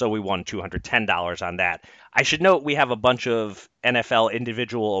 So we won $210 on that. I should note we have a bunch of NFL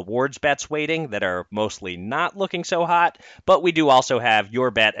individual awards bets waiting that are mostly not looking so hot, but we do also have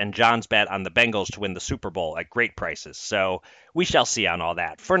your bet and John's bet on the Bengals to win the Super Bowl at great prices. So we shall see on all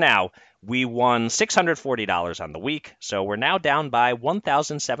that. For now, we won $640 on the week, so we're now down by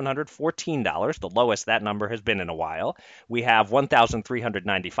 $1,714, the lowest that number has been in a while. We have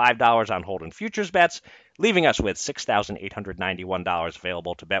 $1,395 on hold and futures bets, leaving us with $6,891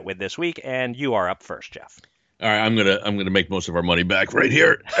 available to bet with this week, and you are up first, Jeff. All right, I'm gonna make most of our money back right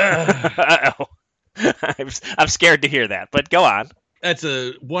here. Uh-oh. I'm scared to hear that, but go on. That's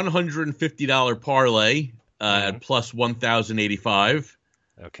a $150 parlay at plus 1,085.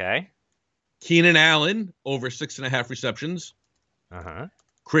 Okay. Keenan Allen over 6.5 receptions.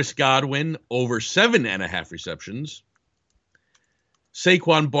 Chris Godwin over 7.5 receptions.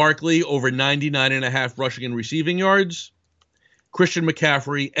 Saquon Barkley over 99.5 rushing and receiving yards. Christian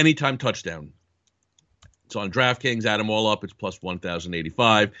McCaffrey anytime touchdown. It's on DraftKings. Add them all up. It's plus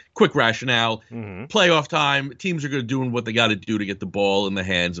 1,085. Quick rationale. Playoff time. Teams are going to do what they got to do to get the ball in the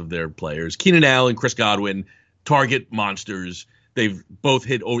hands of their players. Keenan Allen, Chris Godwin, target monsters. They've both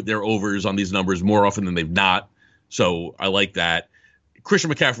hit their overs on these numbers more often than they've not. So I like that.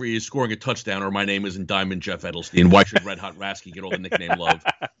 Christian McCaffrey is scoring a touchdown, or my name isn't Diamond Jeff Edelstein. Why should Red Hot Rasky get all the nickname love?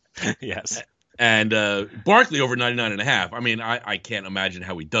 Yes. And Barkley over 99.5. I mean, I can't imagine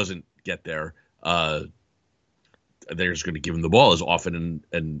how he doesn't get there. They're just going to give him the ball as often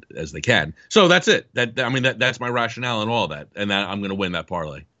and as they can. So that's it. That's my rationale and all that. And I'm going to win that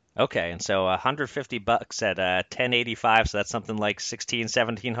parlay. Okay, and so $150 at 1085, so that's something like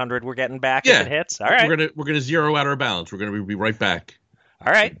 $1,1700 we're getting back if it hits. All right, we're gonna zero out our balance. We're gonna be right back.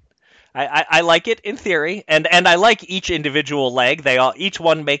 All right. I like it in theory, and I like each individual leg. Each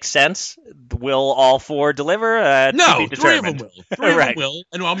one makes sense. Will all four deliver? No, three of them will. Three right. of them will,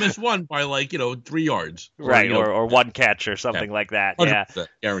 and I'll miss one by 3 yards. Right, or one catch or something like that. Yeah,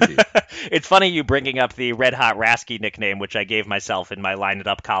 guaranteed. It's funny you bringing up the Red Hot Rasky nickname, which I gave myself in my Line It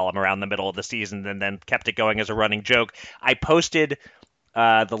Up column around the middle of the season, and then kept it going as a running joke. I posted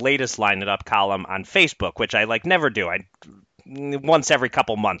the latest Line It Up column on Facebook, which I never do. Once every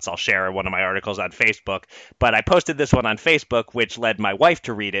couple months I'll share one of my articles on Facebook, but I posted this one on Facebook, which led my wife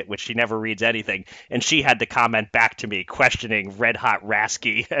to read it, which she never reads anything, and she had to comment back to me questioning Red Hot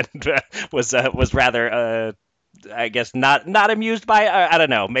Rasky, and was rather I guess not amused by it. I don't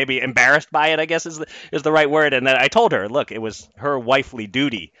know, maybe embarrassed by it, I guess is the right word. And then I told her, look, it was her wifely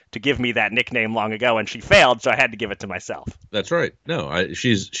duty to give me that nickname long ago, and she failed, so I had to give it to myself. That's right. No,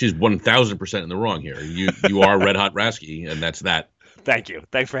 she's 1,000% in the wrong here. You are Red Hot Rasky, and that's that. Thank you.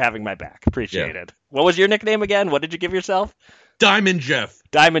 Thanks for having my back. Appreciate it. What was your nickname again? What did you give yourself? Diamond Jeff.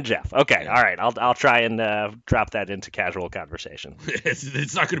 Diamond Jeff. Okay. All right. I'll try and drop that into casual conversation.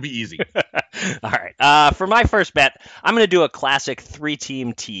 It's not going to be easy. All right. For my first bet, I'm going to do a classic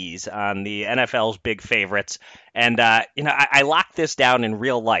 3-team tease on the NFL's big favorites. And, I locked this down in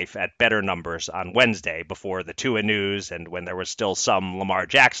real life at better numbers on Wednesday before the Tua news and when there was still some Lamar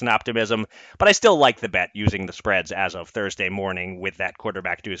Jackson optimism. But I still like the bet using the spreads as of Thursday morning with that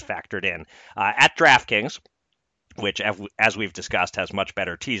quarterback news factored in. At DraftKings, which, as we've discussed, has much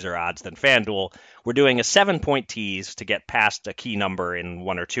better teaser odds than FanDuel, we're doing a 7-point tease to get past a key number in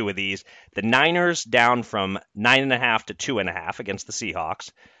one or two of these. The Niners down from 9.5 to 2.5 against the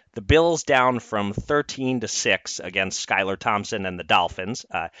Seahawks. The Bills down from 13 to 6 against Skylar Thompson and the Dolphins.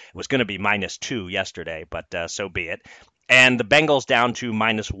 It was going to be -2 yesterday, but so be it. And the Bengals down to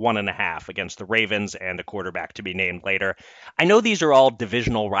 -1.5 against the Ravens and a quarterback to be named later. I know these are all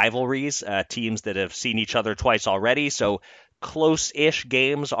divisional rivalries, teams that have seen each other twice already, so close-ish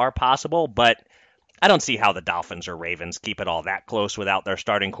games are possible, but I don't see how the Dolphins or Ravens keep it all that close without their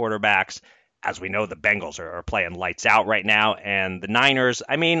starting quarterbacks. As we know, the Bengals are playing lights out right now, and the Niners,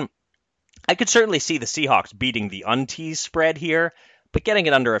 I could certainly see the Seahawks beating the unteased spread here, but getting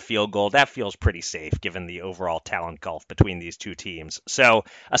it under a field goal, that feels pretty safe given the overall talent gulf between these two teams. So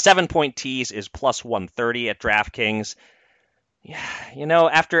a 7-point tease is +130 at DraftKings. Yeah,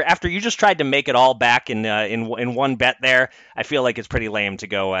 after you just tried to make it all back in one bet there, I feel like it's pretty lame to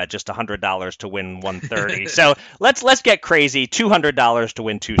go just $100 to win 130. So let's get crazy, $200 to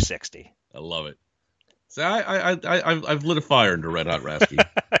win 260. I love it. So I've lit a fire into Red Hot Rasky.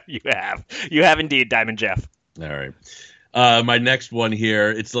 You have indeed, Diamond Jeff. All right. My next one here,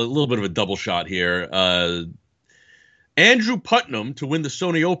 it's a little bit of a double shot here. Andrew Putnam to win the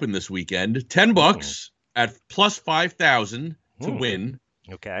Sony Open this weekend. $10 at +5,000 to win.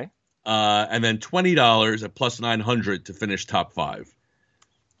 Okay. And then $20 at +900 to finish top 5.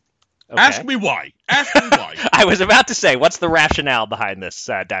 Okay. Ask me why. I was about to say, what's the rationale behind this,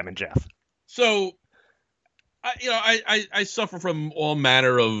 Diamond Jeff? So, I suffer from all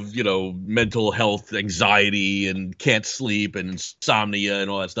manner of, mental health, anxiety, and can't sleep, and insomnia, and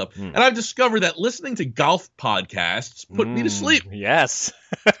all that stuff. And I've discovered that listening to golf podcasts put me to sleep. Yes.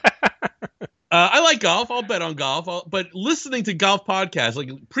 I like golf. I'll bet on golf. But listening to golf podcasts,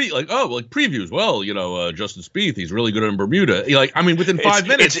 previews. Well, Justin Spieth, he's really good in Bermuda. Within 5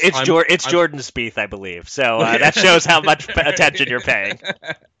 minutes, it's Jordan Spieth, I believe. So that shows how much attention you're paying.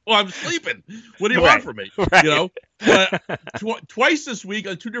 Well, I'm sleeping. What do you want from me? Right. But twice this week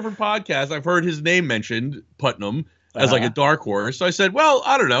on 2 different podcasts, I've heard his name mentioned, Putnam, as a dark horse. So I said, well,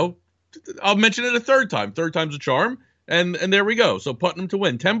 I don't know. I'll mention it a third time. Third time's a charm. And there we go. So Putnam to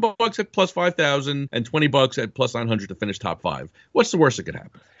win. $10 at +5,000 and $20 at +900 to finish top 5. What's the worst that could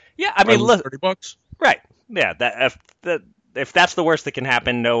happen? Yeah, look, $30. Right. Yeah. If that's the worst that can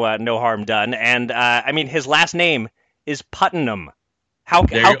happen, no harm done. And his last name is Putnam. How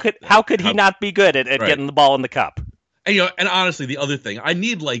could he not be good at getting the ball in the cup? And honestly, the other thing, I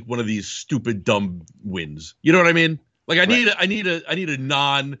need one of these stupid dumb wins. You know what I mean? I need a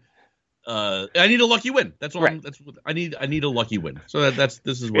non I need a lucky win. That's all. Right. That's what I need. I need a lucky win. So this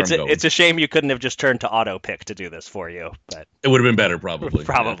is where I'm going. It's a shame you couldn't have just turned to auto pick to do this for you, but It would have been better, probably.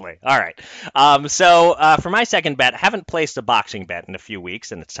 probably. All right. So for my second bet, haven't placed a boxing bet in a few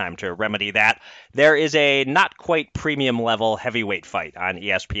weeks, and it's time to remedy that. There is a not quite premium level heavyweight fight on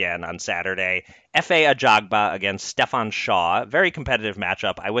ESPN on Saturday. Efe Ajagba against Stefan Shaw. Very competitive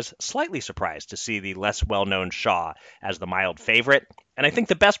matchup. I was slightly surprised to see the less well-known Shaw as the mild favorite. And I think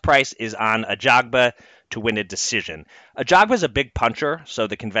the best price is on Ajagba to win a decision. Ajagba's a big puncher, so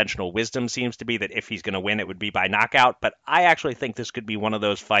the conventional wisdom seems to be that if he's going to win, it would be by knockout. But I actually think this could be one of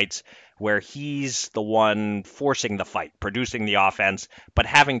those fights where he's the one forcing the fight, producing the offense, but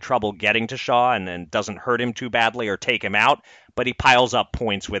having trouble getting to Shaw and doesn't hurt him too badly or take him out. But he piles up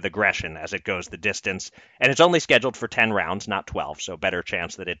points with aggression as it goes the distance. And it's only scheduled for 10 rounds, not 12, so better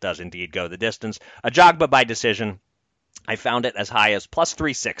chance that it does indeed go the distance. Ajagba by decision. I found it as high as plus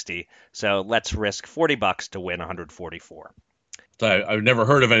 360, so let's risk $40 to win 144. So I've never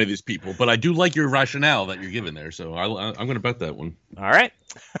heard of any of these people, but I do like your rationale that you're giving there, so I'm going to bet that one. All right.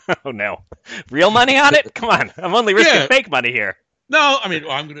 Oh, no. Real money on it? Come on. I'm only risking fake money here. No, I mean,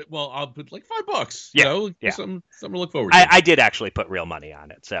 I'll put like $5. Yeah. Something to look forward to. I did actually put real money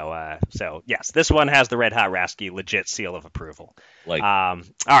on it. So yes, this one has the Red Hot Rasky legit seal of approval. All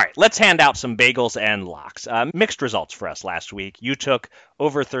right, let's hand out some bagels and locks. Mixed results for us last week. You took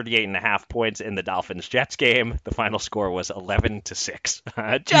over 38.5 points in the Dolphins-Jets game. The final score was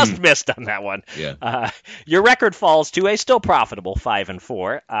 11-6. Just missed on that one. Yeah. Your record falls to a still profitable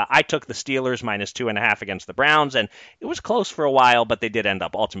 5-4. I took the Steelers minus 2.5 against the Browns, and it was close for a while, but they did end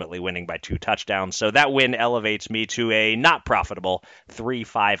up ultimately winning by 2 touchdowns. So that win elevates me to a not profitable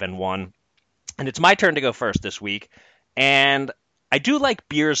 3-5-1. And it's my turn to go first this week. And I do like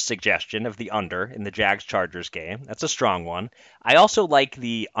Beer's suggestion of the under in the Jags-Chargers game. That's a strong one. I also like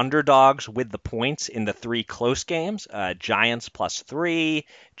the underdogs with the points in the 3 close games. Giants plus 3,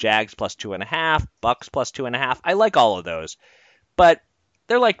 Jags plus 2.5, Bucks plus 2.5. I like all of those. But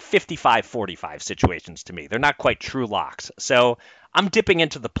they're like 55-45 situations to me. They're not quite true locks. So I'm dipping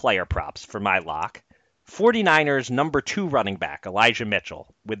into the player props for my lock. 49ers number 2 running back, Elijah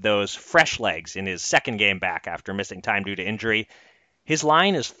Mitchell, with those fresh legs in his second game back after missing time due to injury. His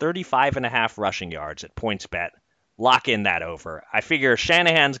line is 35.5 rushing yards at PointsBet. Lock in that over. I figure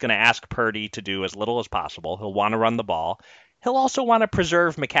Shanahan's going to ask Purdy to do as little as possible. He'll want to run the ball. He'll also want to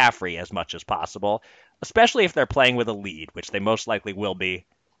preserve McCaffrey as much as possible, especially if they're playing with a lead, which they most likely will be.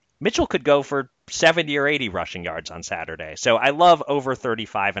 Mitchell could go for 70 or 80 rushing yards on Saturday. So I love over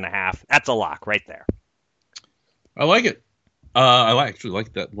 35.5. That's a lock right there. I like it. I actually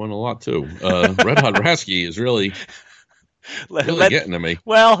like that one a lot, too. Red Hot Rasky is really getting to me.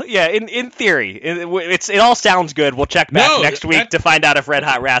 Well, yeah, in theory. It all sounds good. We'll check back next week to find out if Red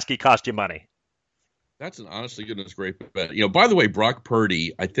Hot Rasky cost you money. That's an honestly goodness great bet. By the way, Brock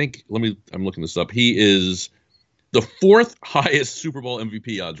Purdy, I think, I'm looking this up. He is the 4th highest Super Bowl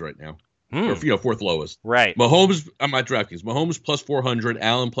MVP odds right now. Or 4th lowest. Right. Mahomes, I'm at DraftKings. Mahomes plus 400,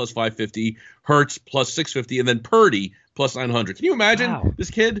 Allen plus 550, Hurts plus 650, and then Purdy plus 900. Can you imagine this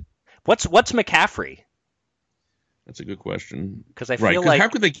kid? What's McCaffrey? That's a good question. Because I feel like how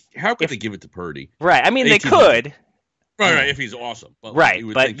could they give it to Purdy? Right. I mean, they could. Right. If he's awesome. But right.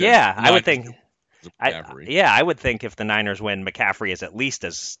 But yeah, I would think. I would think if the Niners win, McCaffrey is at least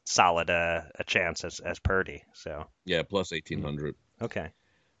as solid a chance as Purdy. So yeah, plus 1,800. Okay.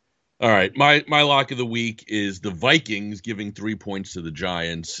 All right, my lock of the week is the Vikings giving 3 points to the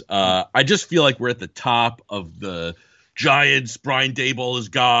Giants. I just feel like we're at the top of the Giants, Brian Daboll is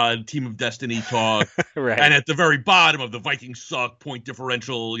God, team of destiny talk, right. And at the very bottom of the Vikings suck, point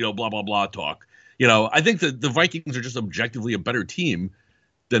differential, blah, blah, blah talk. I think that the Vikings are just objectively a better team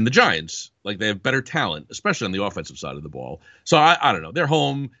than the Giants. Like, they have better talent, especially on the offensive side of the ball. So I don't know. They're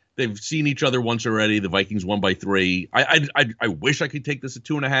home. They've seen each other once already. The Vikings won by 3. I wish I could take this at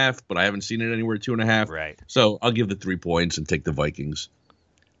 2.5, but I haven't seen it anywhere at 2.5. Right. So I'll give the 3 points and take the Vikings.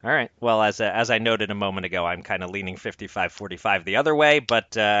 All right. Well, as I noted a moment ago, I'm kind of leaning 55-45 the other way,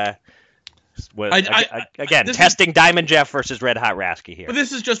 but again, testing Diamond Jeff versus Red Hot Rasky here. But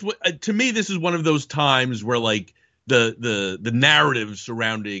this is just to me. This is one of those times where like the narrative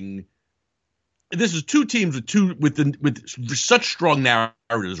surrounding. This is 2 teams with such strong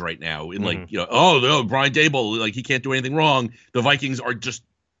narratives right now. In like Brian Daboll, like he can't do anything wrong. The Vikings are just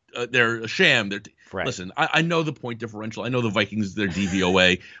they're a sham. Right. Listen, I know the point differential. I know the Vikings, they're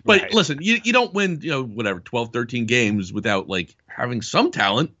DVOA. But right. Listen, you don't win 12, 13 games without like having some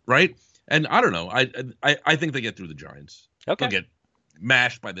talent, right? And I don't know. I think they get through the Giants. Okay. They'll get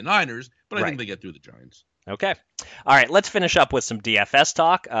mashed by the Niners, but I right. think they get through the Giants. Okay. All right, let's finish up with some DFS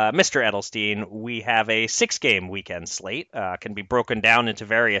talk. Mr. Edelstein, we have a 6-game weekend slate. Can be broken down into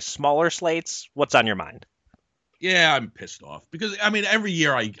various smaller slates. What's on your mind? Yeah, I'm pissed off because, I mean, every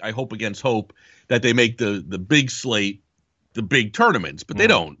year I hope against hope that they make the big slate, the big tournaments, but they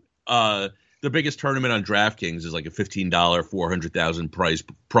don't. The biggest tournament on DraftKings is like a $15 400,000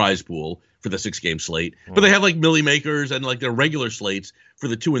 prize pool for the 6-game slate, but they have like Millie Makers and like their regular slates for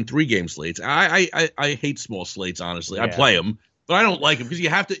the 2 and 3 game slates. I hate small slates, honestly. Yeah. I play them, but I don't like them because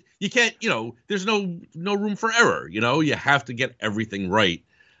you can't, there's no room for error. You have to get everything right.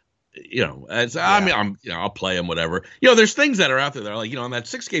 I mean, I'll play them, whatever. There's things that are out there that are like, on that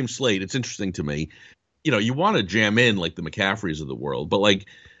 6-game slate, it's interesting to me. You want to jam in like the McCaffreys of the world, but like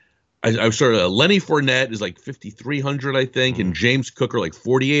I was sort of Lenny Fournette is like 5,300, I think, and James Cook are like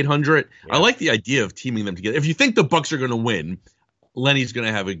 4,800. Yeah. I like the idea of teaming them together. If you think the Bucs are going to win, Lenny's going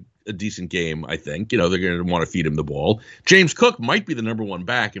to have a decent game, I think. They're going to want to feed him the ball. James Cook might be the number 1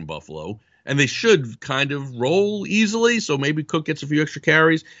 back in Buffalo, and they should kind of roll easily. So maybe Cook gets a few extra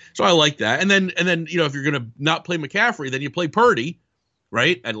carries. So I like that. And then if you're going to not play McCaffrey, then you play Purdy,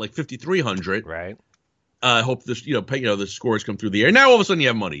 right, at like 5,300. Right. I hope this, the scores come through the air. Now all of a sudden you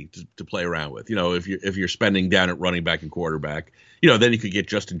have money to play around with. If you're spending down at running back and quarterback, then you could get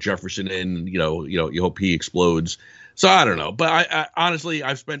Justin Jefferson in. You hope he explodes. So I don't know, but I honestly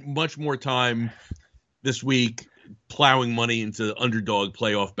I've spent much more time this week plowing money into underdog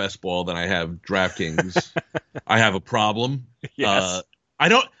playoff best ball than I have DraftKings. I have a problem. Yes. I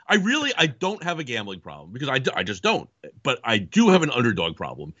don't have a gambling problem because I just don't. But I do have an underdog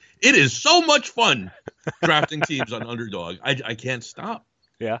problem. It is so much fun drafting teams on underdog. I can't stop.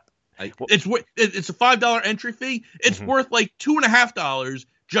 Yeah. It's a $5 entry fee. It's worth like $2.50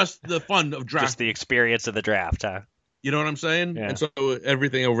 just the fun of drafting. Just the experience of the draft, huh? You know what I'm saying? Yeah. And so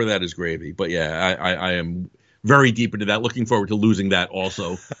everything over that is gravy. But yeah, I am very deep into that. Looking forward to losing that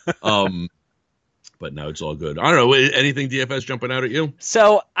also. But no, it's all good. I don't know. Anything DFS jumping out at you?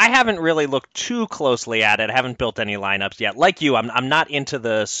 So I haven't really looked too closely at it. I haven't built any lineups yet. Like you, I'm not into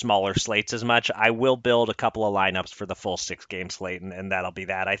the smaller slates as much. I will build a couple of lineups for the full 6-game slate, and that'll be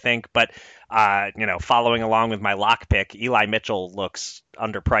that, I think. But, following along with my lock pick, Eli Mitchell looks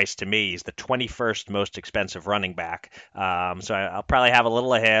underpriced to me. He's the 21st most expensive running back. So I'll probably have a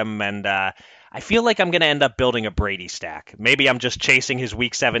little of him, and I feel like I'm going to end up building a Brady stack. Maybe I'm just chasing his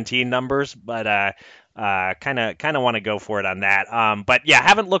Week 17 numbers, but kind of want to go for it on that. But yeah,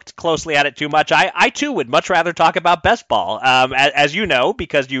 haven't looked closely at it too much. I too would much rather talk about best ball. As you know,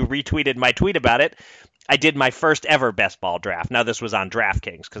 because you retweeted my tweet about it, I did my first ever best ball draft. Now this was on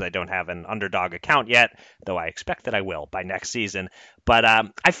DraftKings because I don't have an underdog account yet, though I expect that I will by next season. But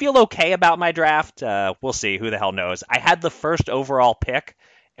I feel okay about my draft. We'll see. Who the hell knows? I had the first overall pick.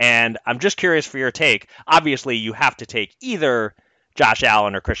 And I'm just curious for your take. Obviously, you have to take either Josh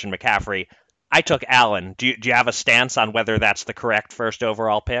Allen or Christian McCaffrey. I took Allen. Do you have a stance on whether that's the correct first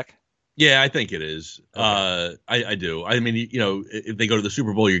overall pick? Yeah, I think it is. Okay. I do. I mean, if they go to the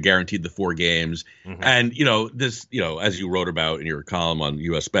Super Bowl, you're guaranteed the 4 games. Mm-hmm. And, this, as you wrote about in your column on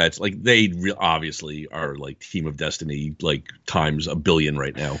US Bets, like they obviously are like team of destiny, like times a billion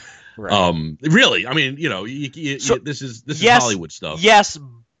right now. Right. Really, I mean, this is Hollywood stuff. Yes,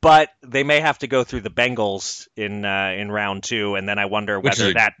 but they may have to go through the Bengals in round 2, and then I wonder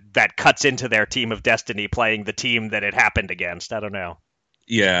whether that cuts into their team of destiny playing the team that it happened against. I don't know.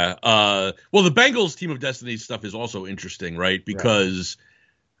 Yeah. Well, the Bengals team of destiny stuff is also interesting, right? Because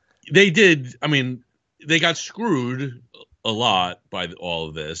they got screwed a lot by all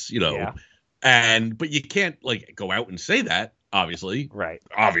of this, Yeah. but you can't like go out and say that. Obviously.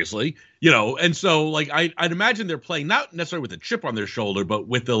 And so like I'd imagine they're playing not necessarily with a chip on their shoulder, but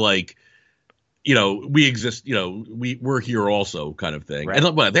with the like, we exist, we're here also kind of thing. Right.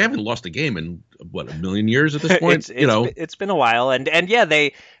 And they haven't lost a game in a million years at this point. It's been a while, and yeah,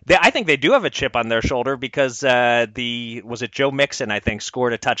 they I think they do have a chip on their shoulder because was it Joe Mixon, I think,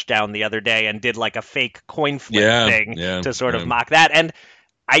 scored a touchdown the other day and did like a fake coin flip thing to sort of mock that. And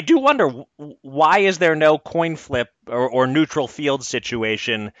I do wonder, why is there no coin flip or neutral field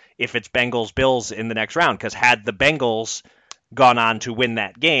situation if it's Bengals-Bills in the next round? Because had the Bengals gone on to win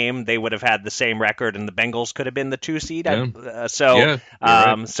that game, they would have had the same record, and the Bengals could have been the 2 seed. Yeah. So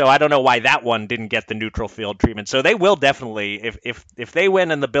I don't know why that one didn't get the neutral field treatment. So they will definitely, if they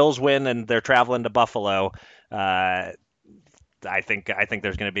win and the Bills win and they're traveling to Buffalo, I think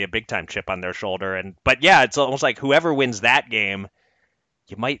there's going to be a big time chip on their shoulder. But yeah, it's almost like whoever wins that game,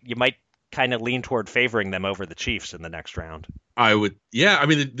 you might kind of lean toward favoring them over the Chiefs in the next round. I would, yeah. I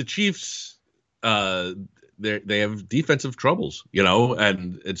mean, the Chiefs, they have defensive troubles,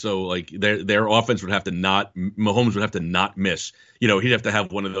 and so like their offense would have to Mahomes would have to not miss. He'd have to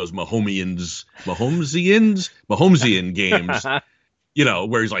have one of those Mahomesian games,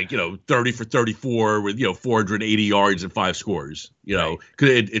 where he's like 30 for 34 with 480 yards and 5 scores. Because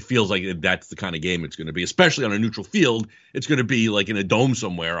it feels like that's the kind of game it's going to be, especially on a neutral field. It's going to be like in a dome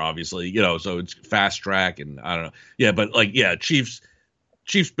somewhere, obviously. So it's fast track, and I don't know. Yeah, but Chiefs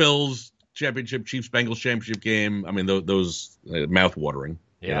Bills championship, Chiefs Bengals championship game. I mean, those mouth watering.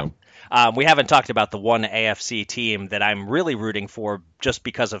 Yeah. We haven't talked about the one AFC team that I'm really rooting for just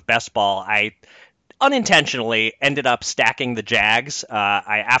because of best ball. I unintentionally ended up stacking the Jags.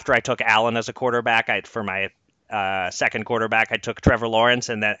 After I took Allen as a quarterback, for my second quarterback, I took Trevor Lawrence,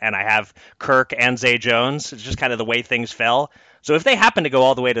 and I have Kirk and Zay Jones. It's just kind of the way things fell. So if they happen to go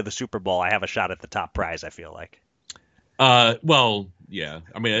all the way to the Super Bowl, I have a shot at the top prize, I feel like. Well, yeah.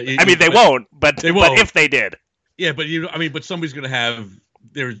 I mean, they won't, but they won't. But if they did. Yeah, but but somebody's going to have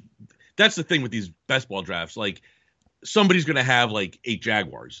that's the thing with these best ball drafts. Like, somebody's going to have like 8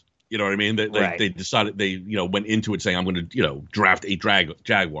 Jaguars. You know what I mean? They decided they went into it saying, I'm going to draft 8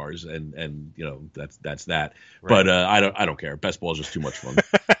 Jaguars, and that's that. Right. But I don't care. Best ball is just too much fun.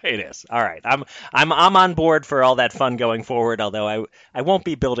 It is. All right. I'm on board for all that fun going forward. Although I won't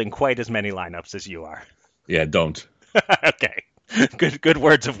be building quite as many lineups as you are. Yeah, don't. Okay. Good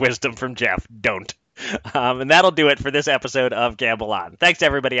words of wisdom from Jeff. Don't. And that'll do it for this episode of Gamble On. Thanks to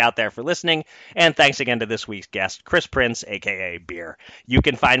everybody out there for listening, and thanks again to this week's guest, Chris Prince, a.k.a. Beer. You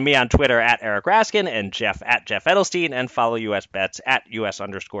can find me on Twitter at Eric Raskin and Jeff at Jeff Edelstein, and follow US Bets at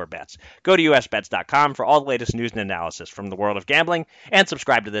US_bets. Go to usbets.com for all the latest news and analysis from the world of gambling, and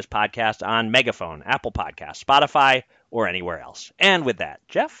subscribe to this podcast on Megaphone, Apple Podcasts, Spotify, or anywhere else. And with that,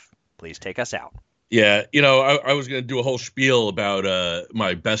 Jeff, please take us out. Yeah, I was going to do a whole spiel about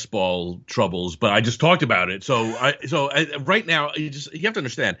my best ball troubles, but I just talked about it. So right now, you have to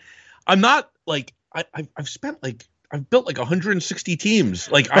understand, I'm not like I've built like 160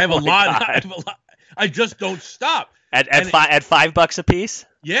 teams. Like, I have a lot. I just don't stop. At $5 a piece.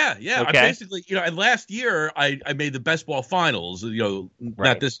 Yeah. Okay. I basically, and last year I made the best ball finals.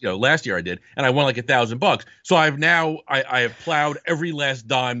 Not this. Last year I did, and I won like $1,000. So I have plowed every last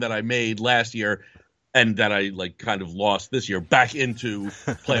dime that I made last year, and that I kind of lost this year, back into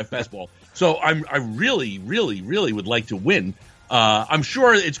playoff best ball. So I really, really, really would like to win. I'm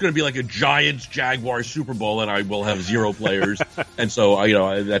sure it's going to be like a Giants Jaguars Super Bowl, and I will have 0 players, and so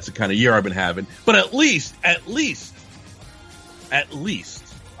that's the kind of year I've been having. But at least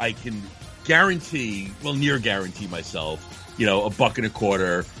I can guarantee, near guarantee myself,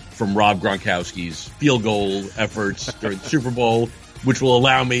 $1.25 from Rob Gronkowski's field goal efforts during the Super Bowl, which will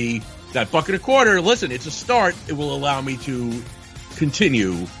allow me that $1.25. Listen, it's a start. It will allow me to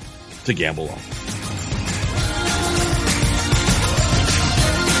continue to gamble on.